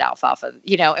can get alfalfa,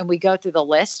 and we go through the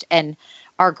list, and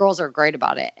our girls are great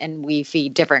about it. And we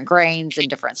feed different grains and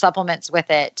different supplements with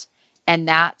it. And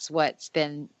that's what's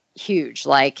been huge,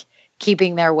 like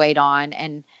keeping their weight on.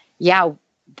 And the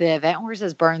event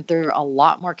horses burn through a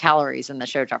lot more calories than the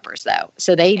show jumpers though.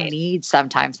 So they need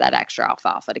sometimes that extra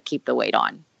alfalfa to keep the weight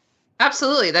on.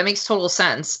 Absolutely. That makes total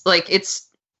sense. Like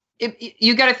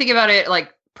you got to think about it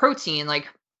like protein. Like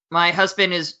my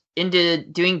husband is into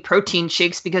doing protein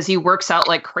shakes because he works out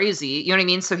like crazy. You know what I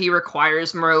mean? So he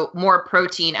requires more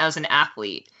protein as an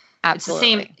athlete.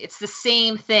 Absolutely. It's the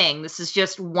same thing. This is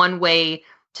just one way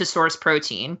to source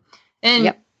protein.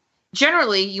 And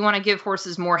generally you want to give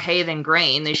horses more hay than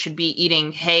grain. They should be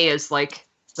eating hay as like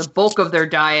the bulk of their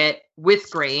diet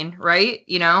with grain, right?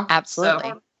 Absolutely.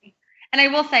 So. And I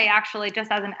will say, actually,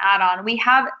 just as an add-on, we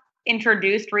have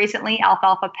introduced recently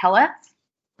alfalfa pellets.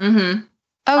 Mm-hmm.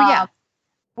 Oh, yeah.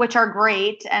 which are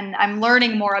great. And I'm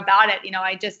learning more about it.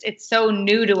 It's so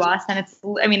new to us, and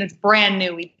it's brand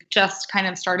new. We just kind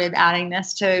of started adding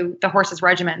this to the horse's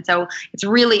regimen. So it's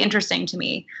really interesting to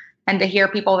me, and to hear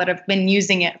people that have been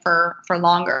using it for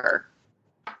longer.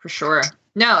 For sure.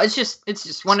 No, it's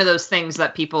just one of those things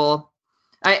that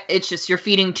it's just, you're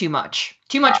feeding too much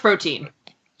protein.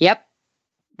 Yep.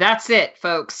 That's it,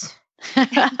 folks.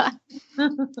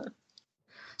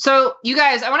 So you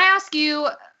guys, I want to ask you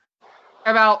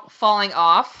about falling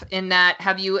off, in that,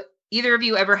 have either of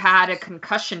you ever had a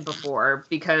concussion before?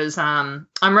 Because I'm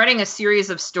writing a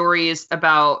series of stories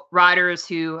about riders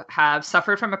who have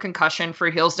suffered from a concussion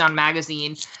for Heels Down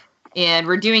magazine. And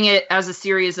we're doing it as a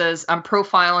series as I'm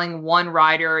profiling one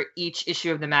rider each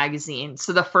issue of the magazine.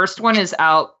 So the first one is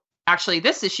out, actually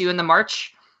this issue, in the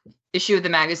March issue of the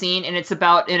magazine. And it's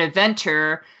about an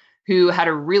eventer who had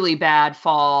a really bad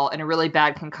fall and a really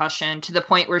bad concussion, to the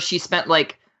point where she spent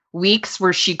like weeks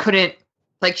where she couldn't,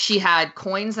 like, she had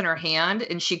coins in her hand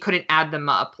and she couldn't add them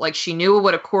up. Like, she knew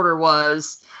what a quarter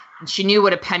was and she knew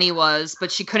what a penny was,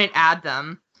 but she couldn't add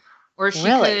them. Or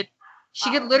she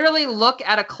could literally look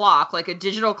at a clock, like a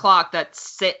digital clock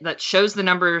that shows the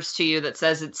numbers to you, that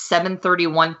says it's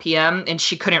 7:31 p.m. and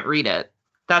she couldn't read it.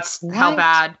 That's how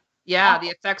bad. Yeah, the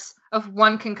effects of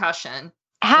one concussion.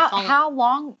 How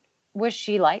long was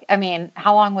she like? I mean,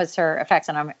 how long was her effects?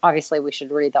 And obviously we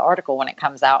should read the article when it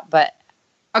comes out, but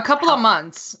a couple of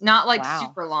months, not like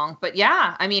super long, but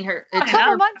yeah, I mean, a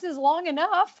couple of months is long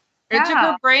enough. It took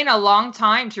her brain a long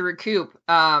time to recoup.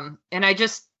 And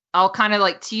I'll kind of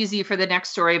like tease you for the next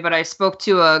story, but I spoke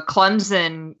to a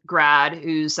Clemson grad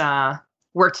who's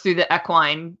worked through the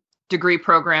equine degree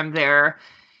program there,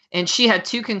 and she had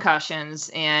 2 concussions.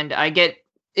 And I get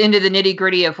into the nitty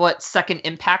gritty of what second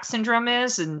impact syndrome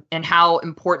is, and how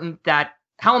important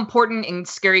and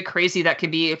scary, crazy that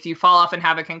can be if you fall off and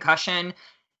have a concussion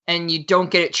and you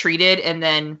don't get it treated, and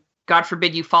then God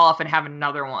forbid you fall off and have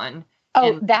another one.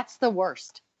 Oh, that's the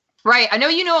worst. Right. I know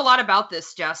you know a lot about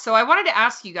this, Jess. So I wanted to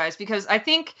ask you guys, because I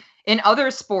think in other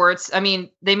sports, I mean,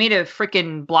 they made a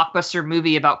freaking blockbuster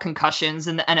movie about concussions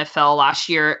in the NFL last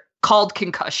year called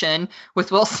Concussion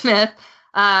with Will Smith.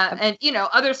 And,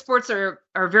 other sports are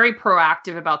very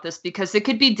proactive about this, because it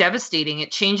could be devastating.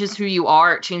 It changes who you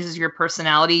are. It changes your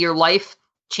personality. Your life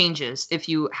changes if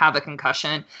you have a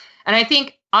concussion. And I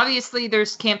think, obviously,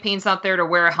 there's campaigns out there to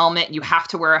wear a helmet. You have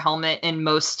to wear a helmet in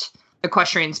most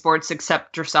equestrian sports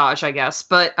except dressage, I guess.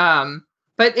 But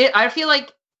I feel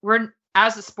like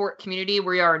as a sport community,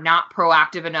 we are not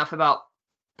proactive enough about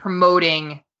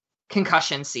promoting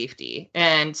concussion safety.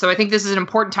 And so I think this is an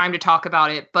important time to talk about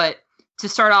it. But to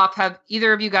start off, have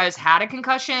either of you guys had a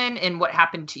concussion, and what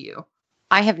happened to you?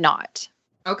 I have not.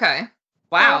 Okay.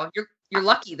 Wow. You're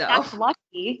lucky, though. That's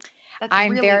lucky.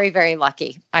 I'm very, very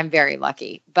lucky. I'm very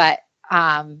lucky, but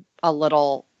I'm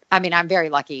very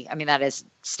lucky. I mean, that is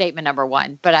statement number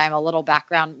one, but I'm a little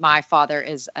background. My father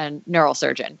is a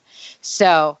neurosurgeon.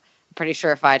 So I'm pretty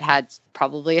sure if I'd had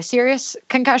probably a serious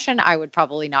concussion, I would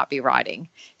probably not be riding.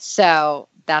 So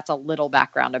that's a little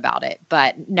background about it,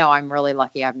 but no, I'm really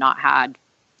lucky. I've not had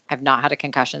a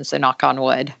concussion. So knock on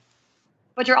wood.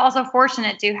 But you're also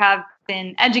fortunate to have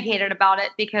been educated about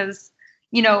it, because,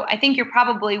 I think you're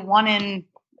probably one in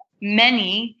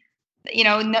many,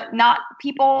 not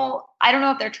people. I don't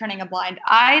know if they're turning a blind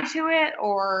eye to it,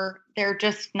 or they're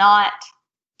just not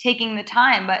taking the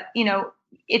time, but,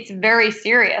 it's very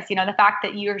serious. The fact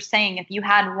that you're saying if you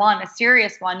had a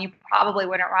serious one, you probably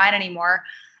wouldn't ride anymore.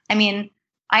 I mean,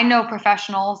 I know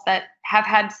professionals that have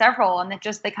had several, and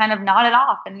they kind of nod it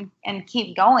off and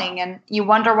keep going. And you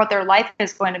wonder what their life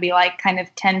is going to be like kind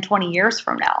of 10, 20 years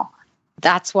from now.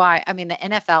 That's why, I mean, the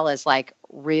NFL is like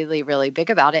really, really big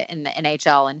about it, in the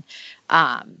NHL. And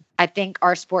I think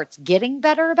our sport's getting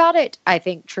better about it. I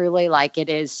think truly like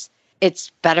it's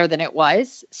better than it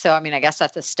was. So, I mean, I guess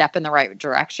that's a step in the right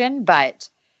direction, but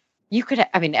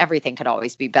everything could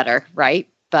always be better. Right.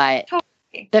 But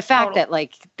the fact that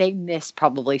like they miss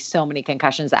probably so many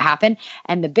concussions that happen.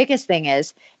 And the biggest thing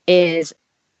is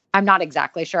I'm not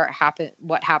exactly sure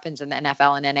what happens in the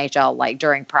NFL and NHL, like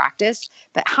during practice,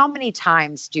 but how many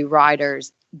times do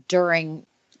riders during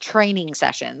training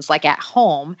sessions, like at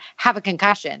home, have a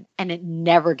concussion and it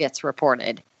never gets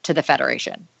reported to the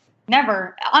federation?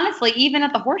 Never. Honestly, even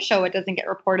at the horse show, it doesn't get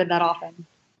reported that often.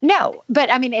 No, but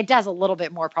I mean, it does a little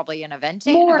bit more probably in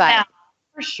eventing. More but, now,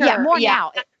 for sure. Yeah, more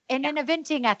now. And in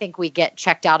eventing, I think we get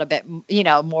checked out a bit,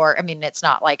 more. I mean, it's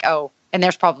not like, and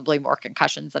there's probably more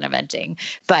concussions than eventing,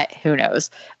 but who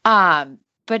knows?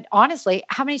 But honestly,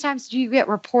 how many times do you get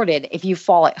reported if you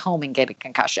fall at home and get a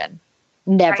concussion?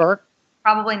 Never. Right.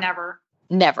 Probably never.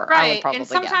 Never. Right. I would probably and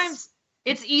sometimes, guess.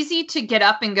 it's easy to get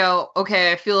up and go,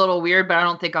 okay, I feel a little weird, but I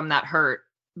don't think I'm that hurt.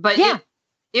 But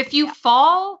if you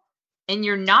fall and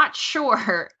you're not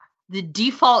sure, the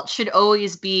default should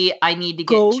always be, I need to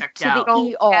get checked out. Go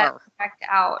to the ER. Checked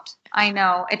out. I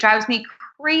know. It drives me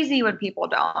crazy when people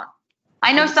don't.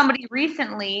 I know somebody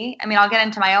recently, I mean, I'll get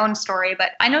into my own story,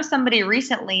 but I know somebody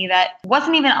recently that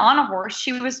wasn't even on a horse.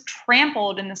 She was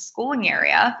trampled in the schooling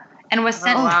area and was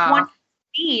sent 20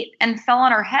 feet and fell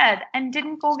on her head and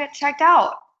didn't go get checked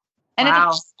out. And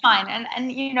it's fine.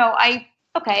 And you know,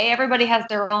 everybody has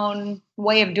their own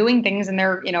way of doing things and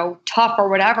they're, you know, tough or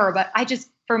whatever. But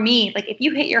for me, like if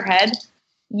you hit your head,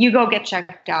 you go get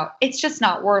checked out. It's just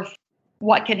not worth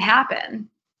what could happen.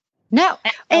 No.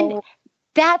 And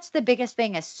that's the biggest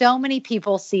thing is so many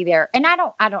people see there. And I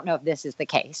don't know if this is the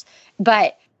case,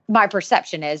 but my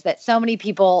perception is that so many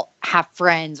people have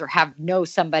friends or know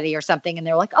somebody or something. And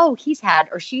they're like, oh, he's had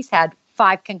or she's had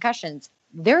 5 concussions.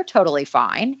 They're totally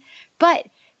fine. But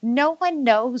no one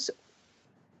knows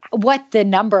what the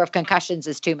number of concussions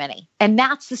is too many. And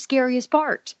that's the scariest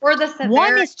part. Or the severity.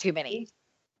 One is too many.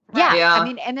 Yeah. I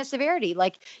mean, and the severity,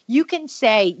 like you can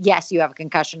say, yes, you have a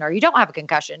concussion or you don't have a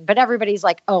concussion, but everybody's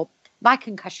like, oh, my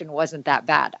concussion wasn't that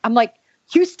bad. I'm like,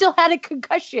 you still had a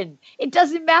concussion. It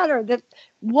doesn't matter that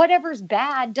whatever's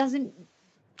bad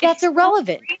that's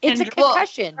irrelevant. It's a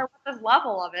concussion. Or the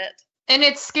level of it. And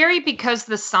it's scary because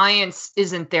the science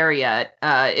isn't there yet.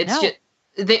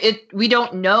 We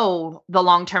don't know the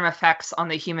long-term effects on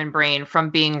the human brain from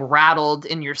being rattled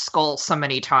in your skull so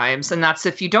many times. And that's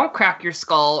if you don't crack your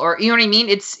skull or, you know what I mean?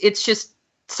 It's just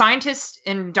scientists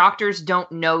and doctors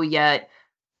don't know yet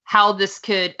how this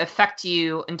could affect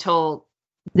you until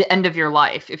the end of your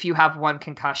life if you have one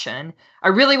concussion. I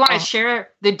really want to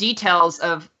share the details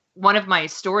of one of my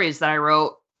stories that I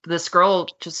wrote. This girl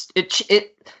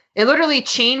it literally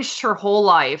changed her whole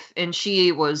life, and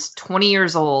she was 20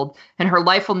 years old, and her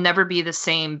life will never be the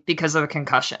same because of a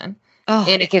concussion. Oh,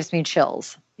 and it gives me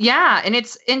chills. Yeah,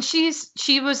 and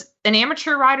she was an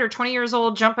amateur rider, 20 years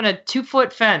old, jumping a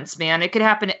 2-foot fence, man. It could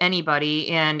happen to anybody,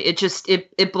 and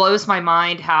it blows my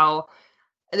mind how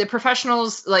the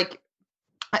professionals, like,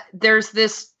 there's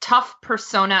this tough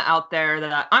persona out there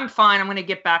that I'm fine, I'm going to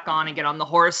get back on and get on the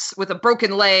horse with a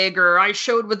broken leg, or I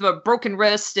showed with a broken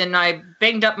wrist and I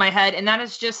banged up my head, and that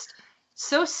is just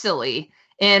so silly.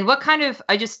 And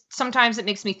sometimes it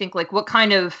makes me think, like, what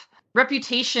kind of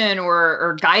reputation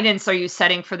or guidance are you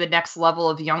setting for the next level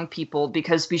of young people?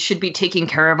 Because we should be taking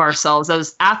care of ourselves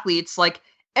as athletes like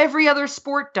every other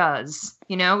sport does.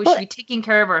 You know, we should be taking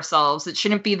care of ourselves. It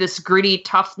shouldn't be this gritty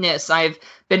toughness. I've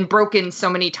been broken so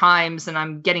many times and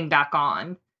I'm getting back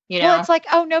on. You know? Well, it's like,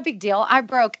 oh, no big deal. I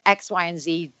broke X, Y, and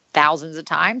Z thousands of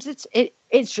times.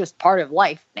 It's just part of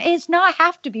life. It's not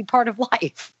have to be part of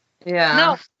life. Yeah.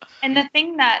 No. And the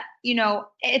thing that, you know,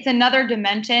 it's another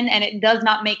dimension and it does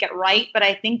not make it right, but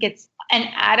I think it's an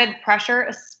added pressure,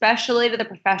 especially to the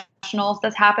professionals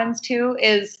this happens to,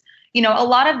 is, you know, a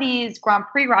lot of these Grand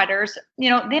Prix riders, you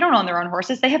know, they don't own their own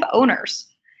horses. They have owners.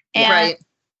 And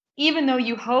even though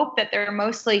you hope that they're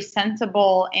mostly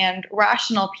sensible and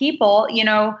rational people, you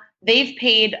know, they've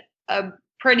paid a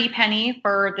pretty penny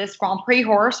for this Grand Prix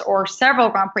horse or several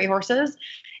Grand Prix horses.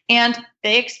 And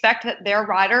they expect that their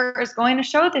rider is going to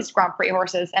show these Grand Prix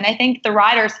horses. And I think the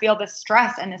riders feel this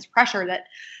stress and this pressure that,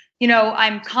 you know,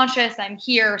 I'm conscious, I'm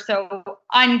here, so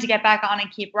I need to get back on and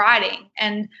keep riding.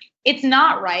 And it's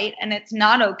not right and it's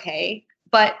not okay.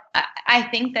 But I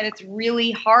think that it's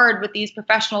really hard with these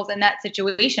professionals in that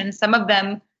situation. Some of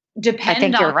them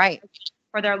depend on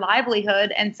for their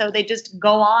livelihood. And so they just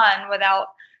go on without,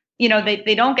 you know,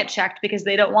 they don't get checked because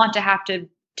they don't want to have to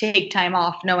take time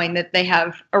off knowing that they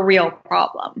have a real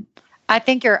problem. I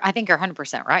think you're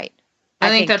 100% right. I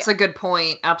think that's a good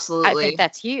point. Absolutely. I think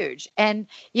that's huge. And,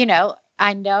 you know,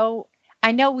 I know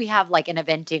we have like in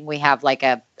eventing, we have like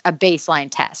a baseline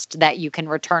test that you can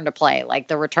return to play. Like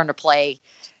the return to play,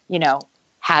 you know,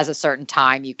 has a certain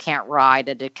time. You can't ride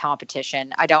at a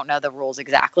competition. I don't know the rules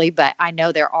exactly, but I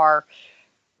know there are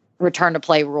return to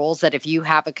play rules that if you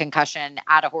have a concussion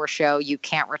at a horse show, you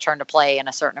can't return to play in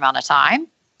a certain amount of time.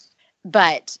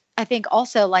 But I think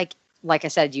also like I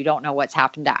said, you don't know what's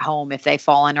happened at home if they've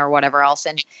fallen or whatever else.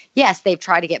 And yes, they've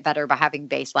tried to get better by having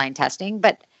baseline testing,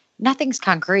 but nothing's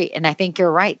concrete. And I think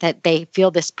you're right that they feel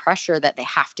this pressure that they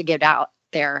have to get out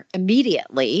there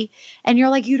immediately. And you're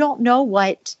like, you don't know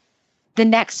what the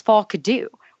next fall could do.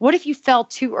 What if you fell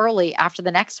too early after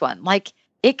the next one? Like,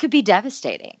 it could be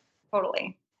devastating.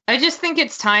 Totally. I just think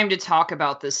it's time to talk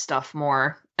about this stuff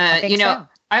more. You know, so.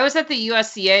 I was at the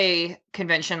USCA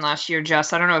convention last year,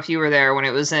 Jess. I don't know if you were there when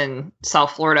it was in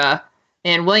South Florida.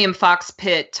 And William Fox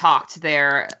Pitt talked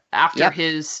there after Yep.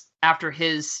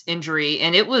 his injury,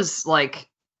 and it was like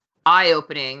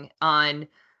eye-opening on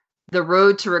the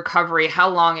road to recovery, how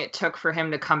long it took for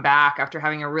him to come back after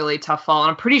having a really tough fall.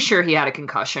 And I'm pretty sure he had a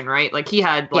concussion, right? Like he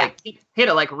had he had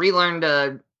to like relearn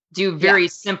to do very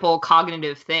simple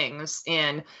cognitive things.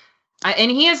 And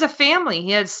he has a family.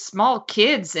 He has small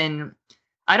kids, and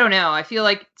I don't know. I feel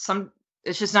like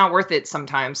it's just not worth it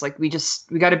sometimes. Like we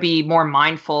got to be more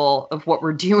mindful of what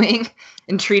we're doing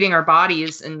and treating our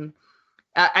bodies. And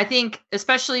I think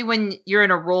especially when you're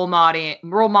in a role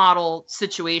model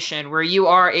situation where you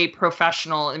are a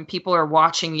professional and people are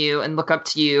watching you and look up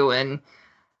to you. And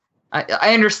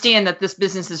I understand that this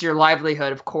business is your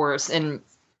livelihood, of course. And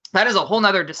that is a whole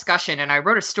nother discussion. And I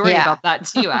wrote a story about that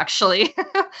too, actually.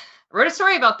 I wrote a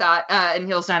story about that in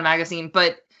Heels Down Magazine.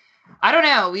 But I don't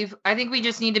know. I think we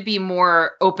just need to be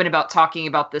more open about talking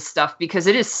about this stuff because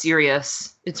it is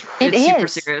serious. It's super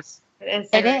serious.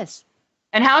 It is.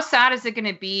 And how sad is it going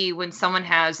to be when someone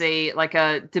has a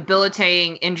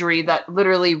debilitating injury that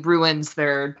literally ruins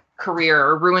their career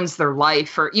or ruins their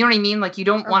life, or you know what I mean? Like you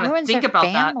don't want to think about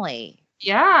family. That.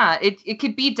 Yeah, it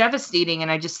could be devastating, and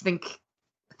I just think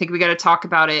we got to talk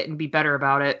about it and be better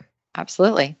about it.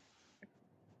 Absolutely.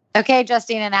 Okay,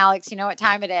 Justine and Alex, you know what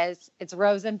time it is. It's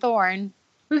Rose and Thorn.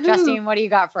 Woo-hoo. Justine, what do you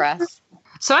got for us?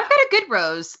 So I've got a good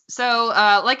rose. So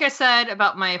like I said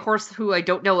about my horse who I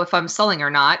don't know if I'm selling or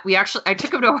not, I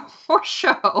took him to a horse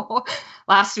show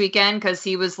last weekend because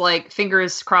he was like,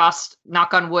 fingers crossed,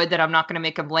 knock on wood, that I'm not going to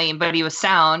make him lame, but he was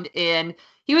sound. And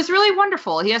he was really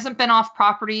wonderful. He hasn't been off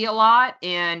property a lot,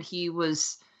 and he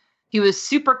was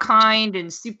super kind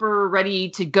and super ready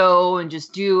to go and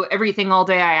just do everything all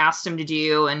day I asked him to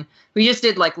do. And we just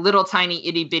did like little tiny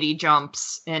itty bitty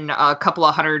jumps in a couple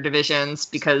of 100 divisions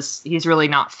because he's really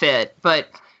not fit. But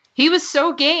he was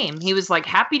so game. He was like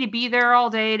happy to be there all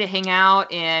day to hang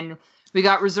out. And we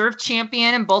got reserve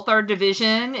champion in both our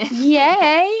division. Yay!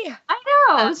 I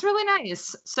know. It was really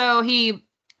nice. So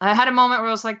I had a moment where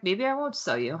I was like, maybe I won't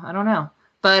sell you. I don't know.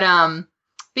 But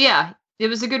yeah. It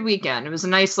was a good weekend. It was a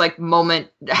nice moment,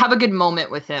 have a good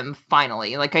moment with him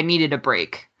finally. Like I needed a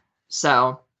break.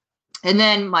 So, and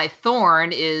then my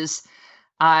thorn is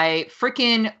I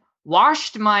freaking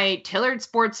washed my Tailored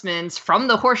Sportsman's from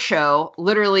the horse show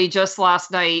literally just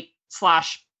last night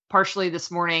 / partially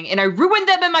this morning, and I ruined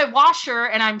them in my washer,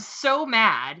 and I'm so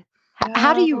mad.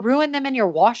 How do you ruin them in your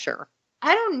washer?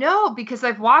 I don't know, because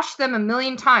I've washed them a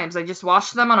million times. I just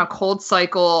washed them on a cold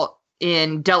cycle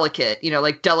in delicate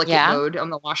mode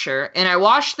on the washer. And I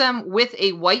washed them with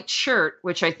a white shirt,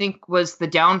 which I think was the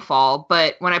downfall.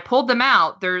 But when I pulled them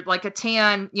out, they're like a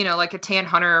tan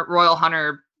hunter, Royal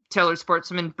Hunter, Tailored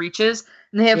Sportsman breeches.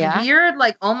 And they have weird,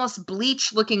 like almost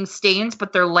bleach looking stains,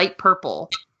 but they're light purple.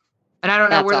 And I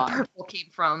don't know where the purple came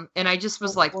from. And I just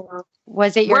was like,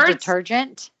 was it your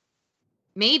detergent?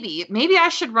 Maybe I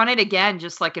should run it again,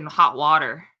 just like in hot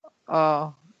water.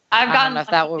 Oh, I don't know if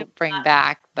that will bring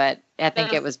back, but I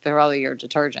think it was probably your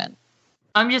detergent.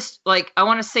 I'm just like, I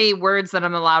want to say words that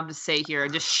I'm allowed to say here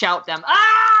and just shout them.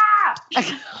 Ah!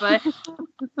 But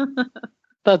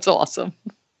that's awesome.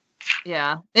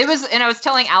 Yeah, it was. And I was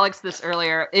telling Alex this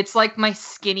earlier. It's like my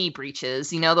skinny breeches,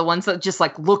 the ones that just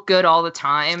like look good all the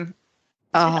time.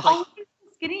 Oh,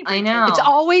 skinny breeches. I know. It's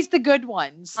always the good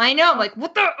ones. I know. Like,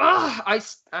 what the?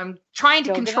 I'm trying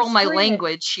to control my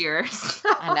language here.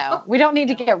 I know. We don't need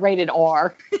to get rated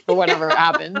R for whatever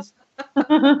happens.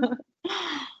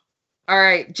 All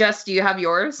right, Jess, do you have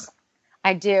yours?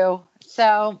 I do.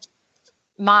 So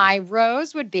my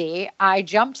rose would be, I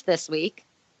jumped this week.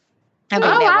 I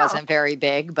mean, it wasn't very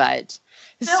big, but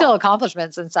it's still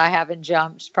accomplishment since I haven't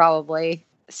jumped probably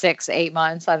 6-8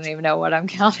 months. I don't even know what I'm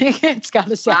counting. It's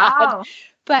kind of sad. Wow.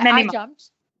 But I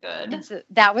jumped. Good. So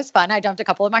that was fun. I jumped a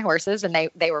couple of my horses, and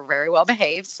they were very well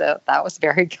behaved. So that was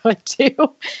very good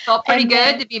too. Felt pretty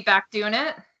good to be back doing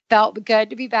it. Felt good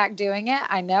to be back doing it.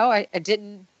 I know I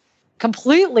didn't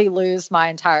completely lose my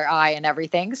entire eye and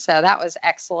everything. So that was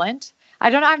excellent. I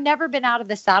don't know. I've never been out of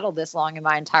the saddle this long in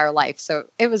my entire life. So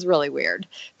it was really weird,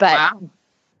 but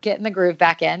getting the groove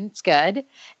back in, it's good.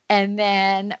 And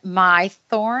then my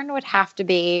thorn would have to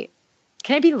be,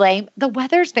 can it be lame? The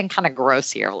weather's been kind of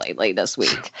gross here lately this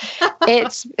week.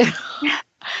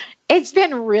 It's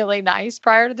been really nice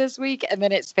prior to this week. And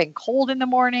then it's been cold in the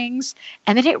mornings,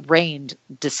 and then it rained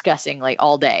disgustingly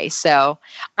all day. So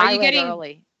Are you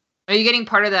getting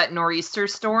part of that nor'easter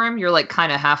storm? You're like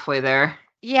kind of halfway there.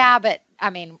 Yeah, but I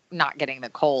mean, not getting the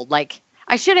cold. Like,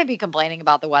 I shouldn't be complaining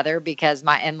about the weather because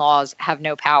my in-laws have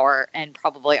no power and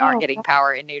probably aren't getting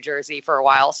power in New Jersey for a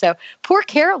while. So poor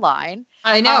Caroline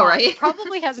I know, right?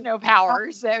 Probably has no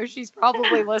power. So she's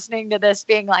probably listening to this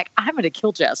being like, I'm going to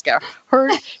kill Jessica.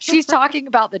 She's talking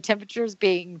about the temperatures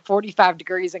being 45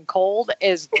 degrees and cold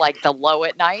is like the low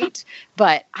at night.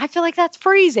 But I feel like that's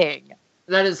freezing.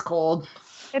 That is cold.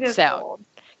 It is cold.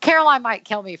 Caroline might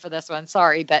kill me for this one.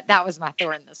 Sorry, but that was my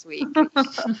thorn this week.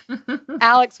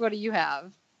 Alex, what do you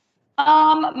have?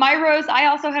 My rose, I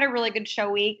also had a really good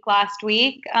show week last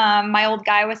week. My old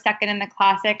guy was second in the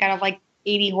classic out of like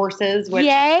 80 horses. Which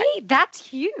Yay, that's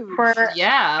huge.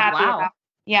 Wow.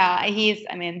 Yeah, he's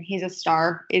a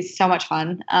star. It's so much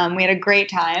fun. We had a great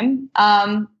time.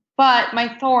 But my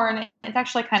thorn, it's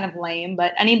actually kind of lame,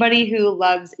 but anybody who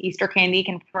loves Easter candy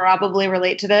can probably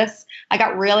relate to this. I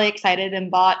got really excited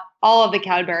and bought all of the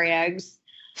Cadbury eggs.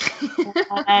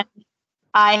 And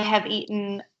I have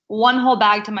eaten one whole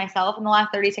bag to myself in the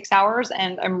last 36 hours,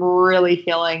 and I'm really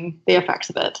feeling the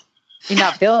effects of it. You're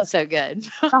not feeling so good.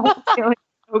 I'm not feeling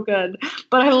so good,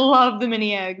 but I love the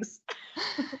mini eggs.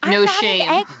 No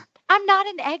shame. I'm not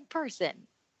an egg person.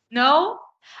 No?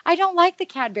 I don't like the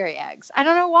Cadbury eggs. I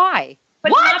don't know why.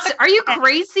 But What? Are you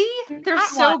crazy? They're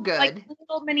so good. Like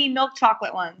little mini milk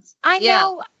chocolate ones. I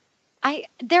know.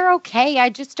 They're okay. I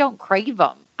just don't crave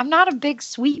them. I'm not a big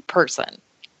sweet person.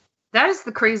 That is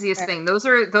the craziest thing. Those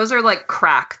are like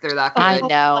crack. They're that good. I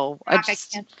know. I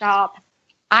can't stop.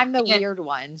 I'm the weird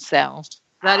one, so.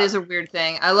 That is a weird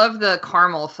thing. I love the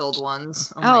caramel filled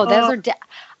ones. Oh, those are.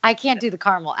 I can't do the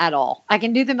caramel at all. I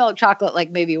can do the milk chocolate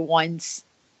like maybe once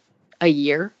a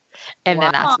year, and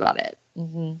then that's about it.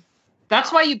 Mm-hmm.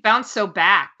 That's why you bounce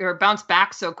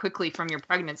back so quickly from your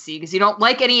pregnancy, because you don't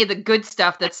like any of the good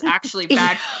stuff that's actually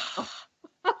bad.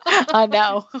 I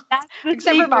know.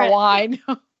 Except for my wine.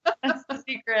 That's the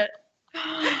secret.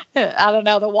 I don't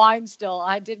know. The wine still.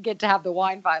 I did get to have the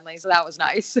wine finally, so that was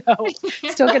nice. So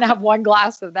still gonna have one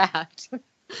glass of that.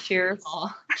 Cheers.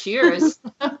 Oh, cheers.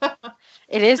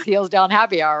 It is Heels Down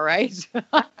Happy Hour, right?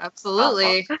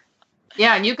 Absolutely.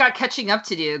 Yeah, and you've got catching up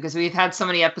to do because we've had so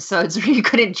many episodes where you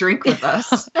couldn't drink with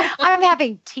us. I'm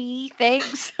having tea,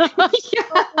 thanks.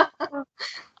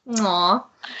 Aw.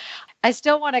 I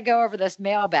still want to go over this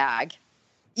mailbag.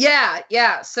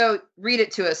 Yeah. So read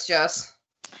it to us, Jess.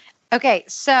 Okay,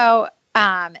 so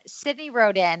Sydney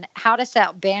wrote in how to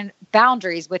set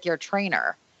boundaries with your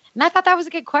trainer. And I thought that was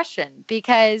a good question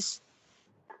because,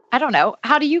 I don't know,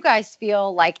 how do you guys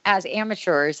feel like as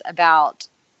amateurs about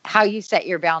how you set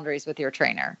your boundaries with your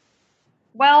trainer?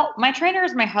 Well, my trainer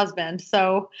is my husband,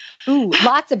 so. Ooh,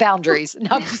 lots of boundaries. No,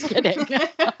 I'm just kidding.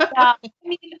 Yeah, I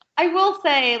mean, I will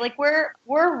say, like, we're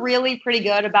really pretty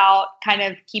good about kind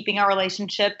of keeping our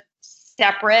relationship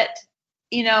separate.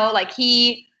 You know, like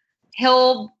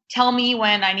he'll tell me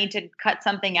when I need to cut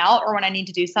something out or when I need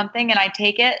to do something, and I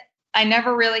take it. I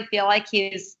never really feel like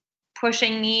he's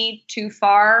pushing me too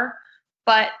far,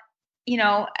 but you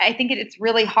know, I think it's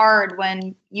really hard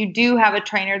when you do have a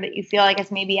trainer that you feel like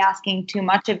is maybe asking too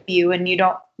much of you and you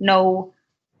don't know,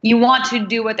 you want to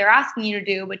do what they're asking you to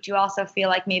do, but you also feel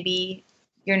like maybe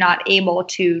you're not able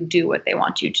to do what they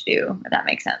want you to do, if that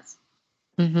makes sense.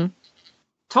 Mm-hmm.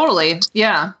 Totally.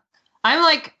 Yeah. I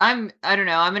don't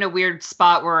know. I'm in a weird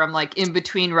spot where I'm like in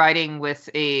between riding with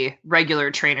a regular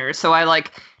trainer. So I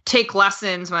like take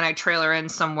lessons when I trailer in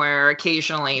somewhere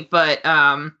occasionally, but,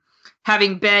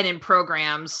 having been in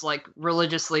programs like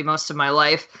religiously most of my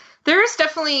life, there's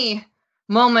definitely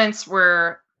moments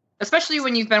where, especially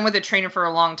when you've been with a trainer for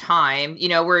a long time, you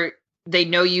know, where they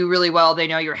know you really well, they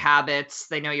know your habits,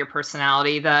 they know your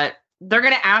personality, that they're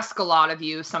going to ask a lot of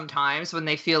you sometimes when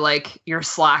they feel like you're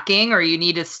slacking or you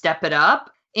need to step it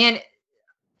up. And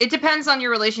it depends on your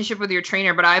relationship with your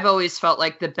trainer, but I've always felt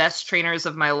like the best trainers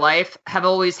of my life have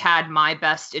always had my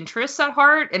best interests at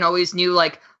heart and always knew,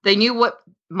 like, they knew what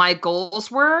my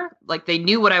goals were, like they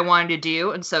knew what I wanted to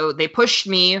do. And so they pushed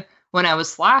me when I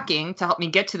was slacking to help me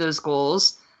get to those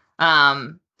goals. But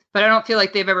I don't feel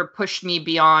like they've ever pushed me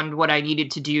beyond what I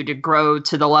needed to do to grow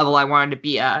to the level I wanted to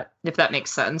be at, if that makes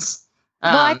sense.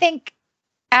 Well, I think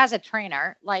as a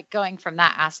trainer, like going from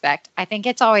that aspect, I think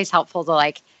it's always helpful to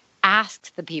like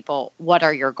ask the people, what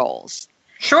are your goals?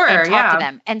 Sure. And talk to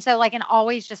them. And so like, and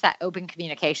always just that open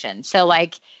communication. So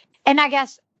like, and I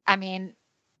guess, I mean,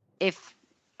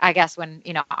 when,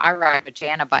 you know, I ride with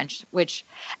Jan a bunch, which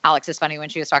Alex is funny when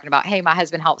she was talking about, hey, my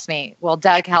husband helps me. Well,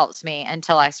 Doug helps me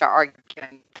until I start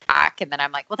arguing back. And then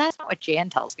I'm like, well, that's not what Jan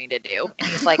tells me to do. And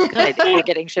he's like, good, you're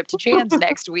getting shipped to Jan's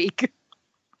next week.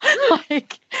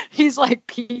 Like, he's like,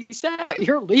 peace out,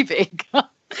 you're leaving.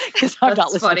 Because I'm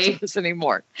not listening to this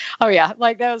anymore. Oh, yeah.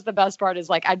 Like, that was the best part is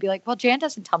like, I'd be like, well, Jan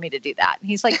doesn't tell me to do that. And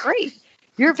he's like, great,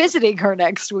 you're visiting her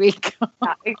next week.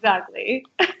 Yeah, exactly.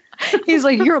 He's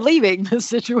like, you're leaving this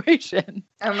situation.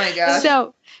 Oh my gosh.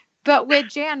 So, but with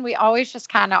Jan, we always just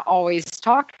kind of always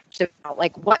talked about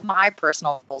like what my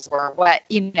personal goals were,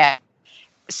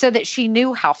 so that she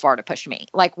knew how far to push me.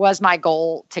 Like, was my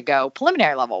goal to go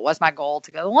preliminary level? Was my goal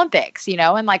to go Olympics?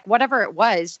 And like whatever it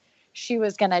was, she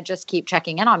was going to just keep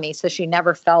checking in on me. So she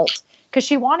never felt, because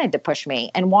she wanted to push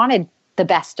me and wanted the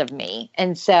best of me.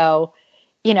 And so,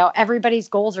 everybody's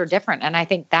goals are different. And I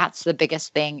think that's the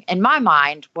biggest thing in my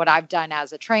mind, what I've done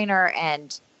as a trainer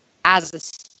and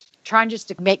trying just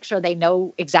to make sure they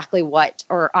know exactly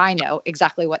I know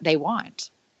exactly what they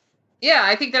want. Yeah,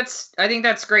 I think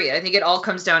that's great. I think it all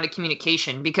comes down to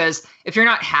communication, because if you're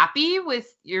not happy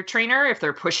with your trainer, if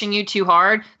they're pushing you too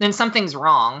hard, then something's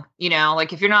wrong.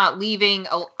 Like if you're not leaving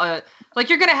like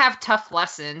you're going to have tough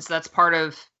lessons. That's part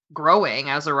of growing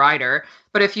as a rider.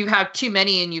 But if you have too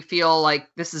many and you feel like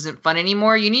this isn't fun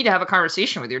anymore, you need to have a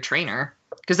conversation with your trainer,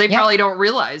 because they probably don't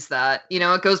realize that.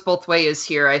 It goes both ways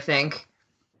here, I think.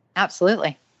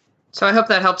 Absolutely. So I hope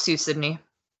that helps you, Sydney.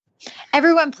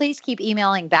 Everyone, please keep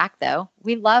emailing back, though.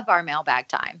 We love our mailbag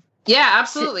time. Yeah,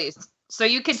 absolutely. So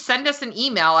you can send us an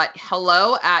email at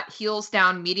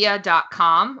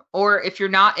hello@heelsdownmedia.com. Or if you're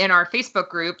not in our Facebook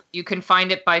group, you can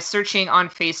find it by searching on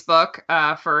Facebook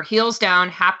for Heels Down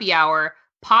Happy Hour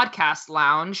Podcast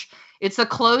Lounge. It's a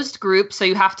closed group, so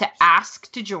you have to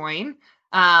ask to join.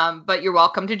 But you're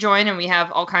welcome to join, and we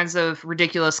have all kinds of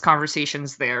ridiculous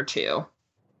conversations there, too.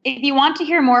 If you want to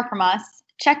hear more from us,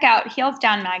 check out Heels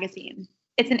Down Magazine.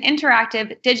 It's an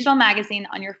interactive digital magazine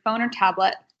on your phone or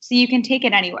tablet, so you can take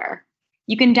it anywhere.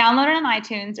 You can download it on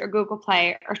iTunes or Google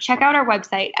Play, or check out our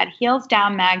website at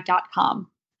heelsdownmag.com.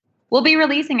 We'll be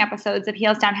releasing episodes of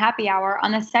Heels Down Happy Hour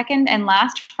on the second and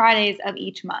last Fridays of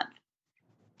each month.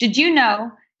 Did you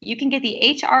know you can get the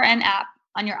HRN app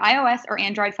on your iOS or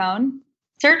Android phone?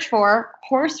 Search for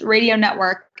Horse Radio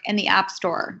Network in the App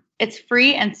Store. It's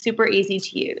free and super easy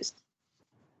to use.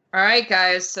 All right,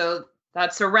 guys. So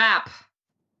that's a wrap.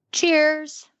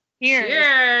 Cheers. Cheers.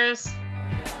 Cheers.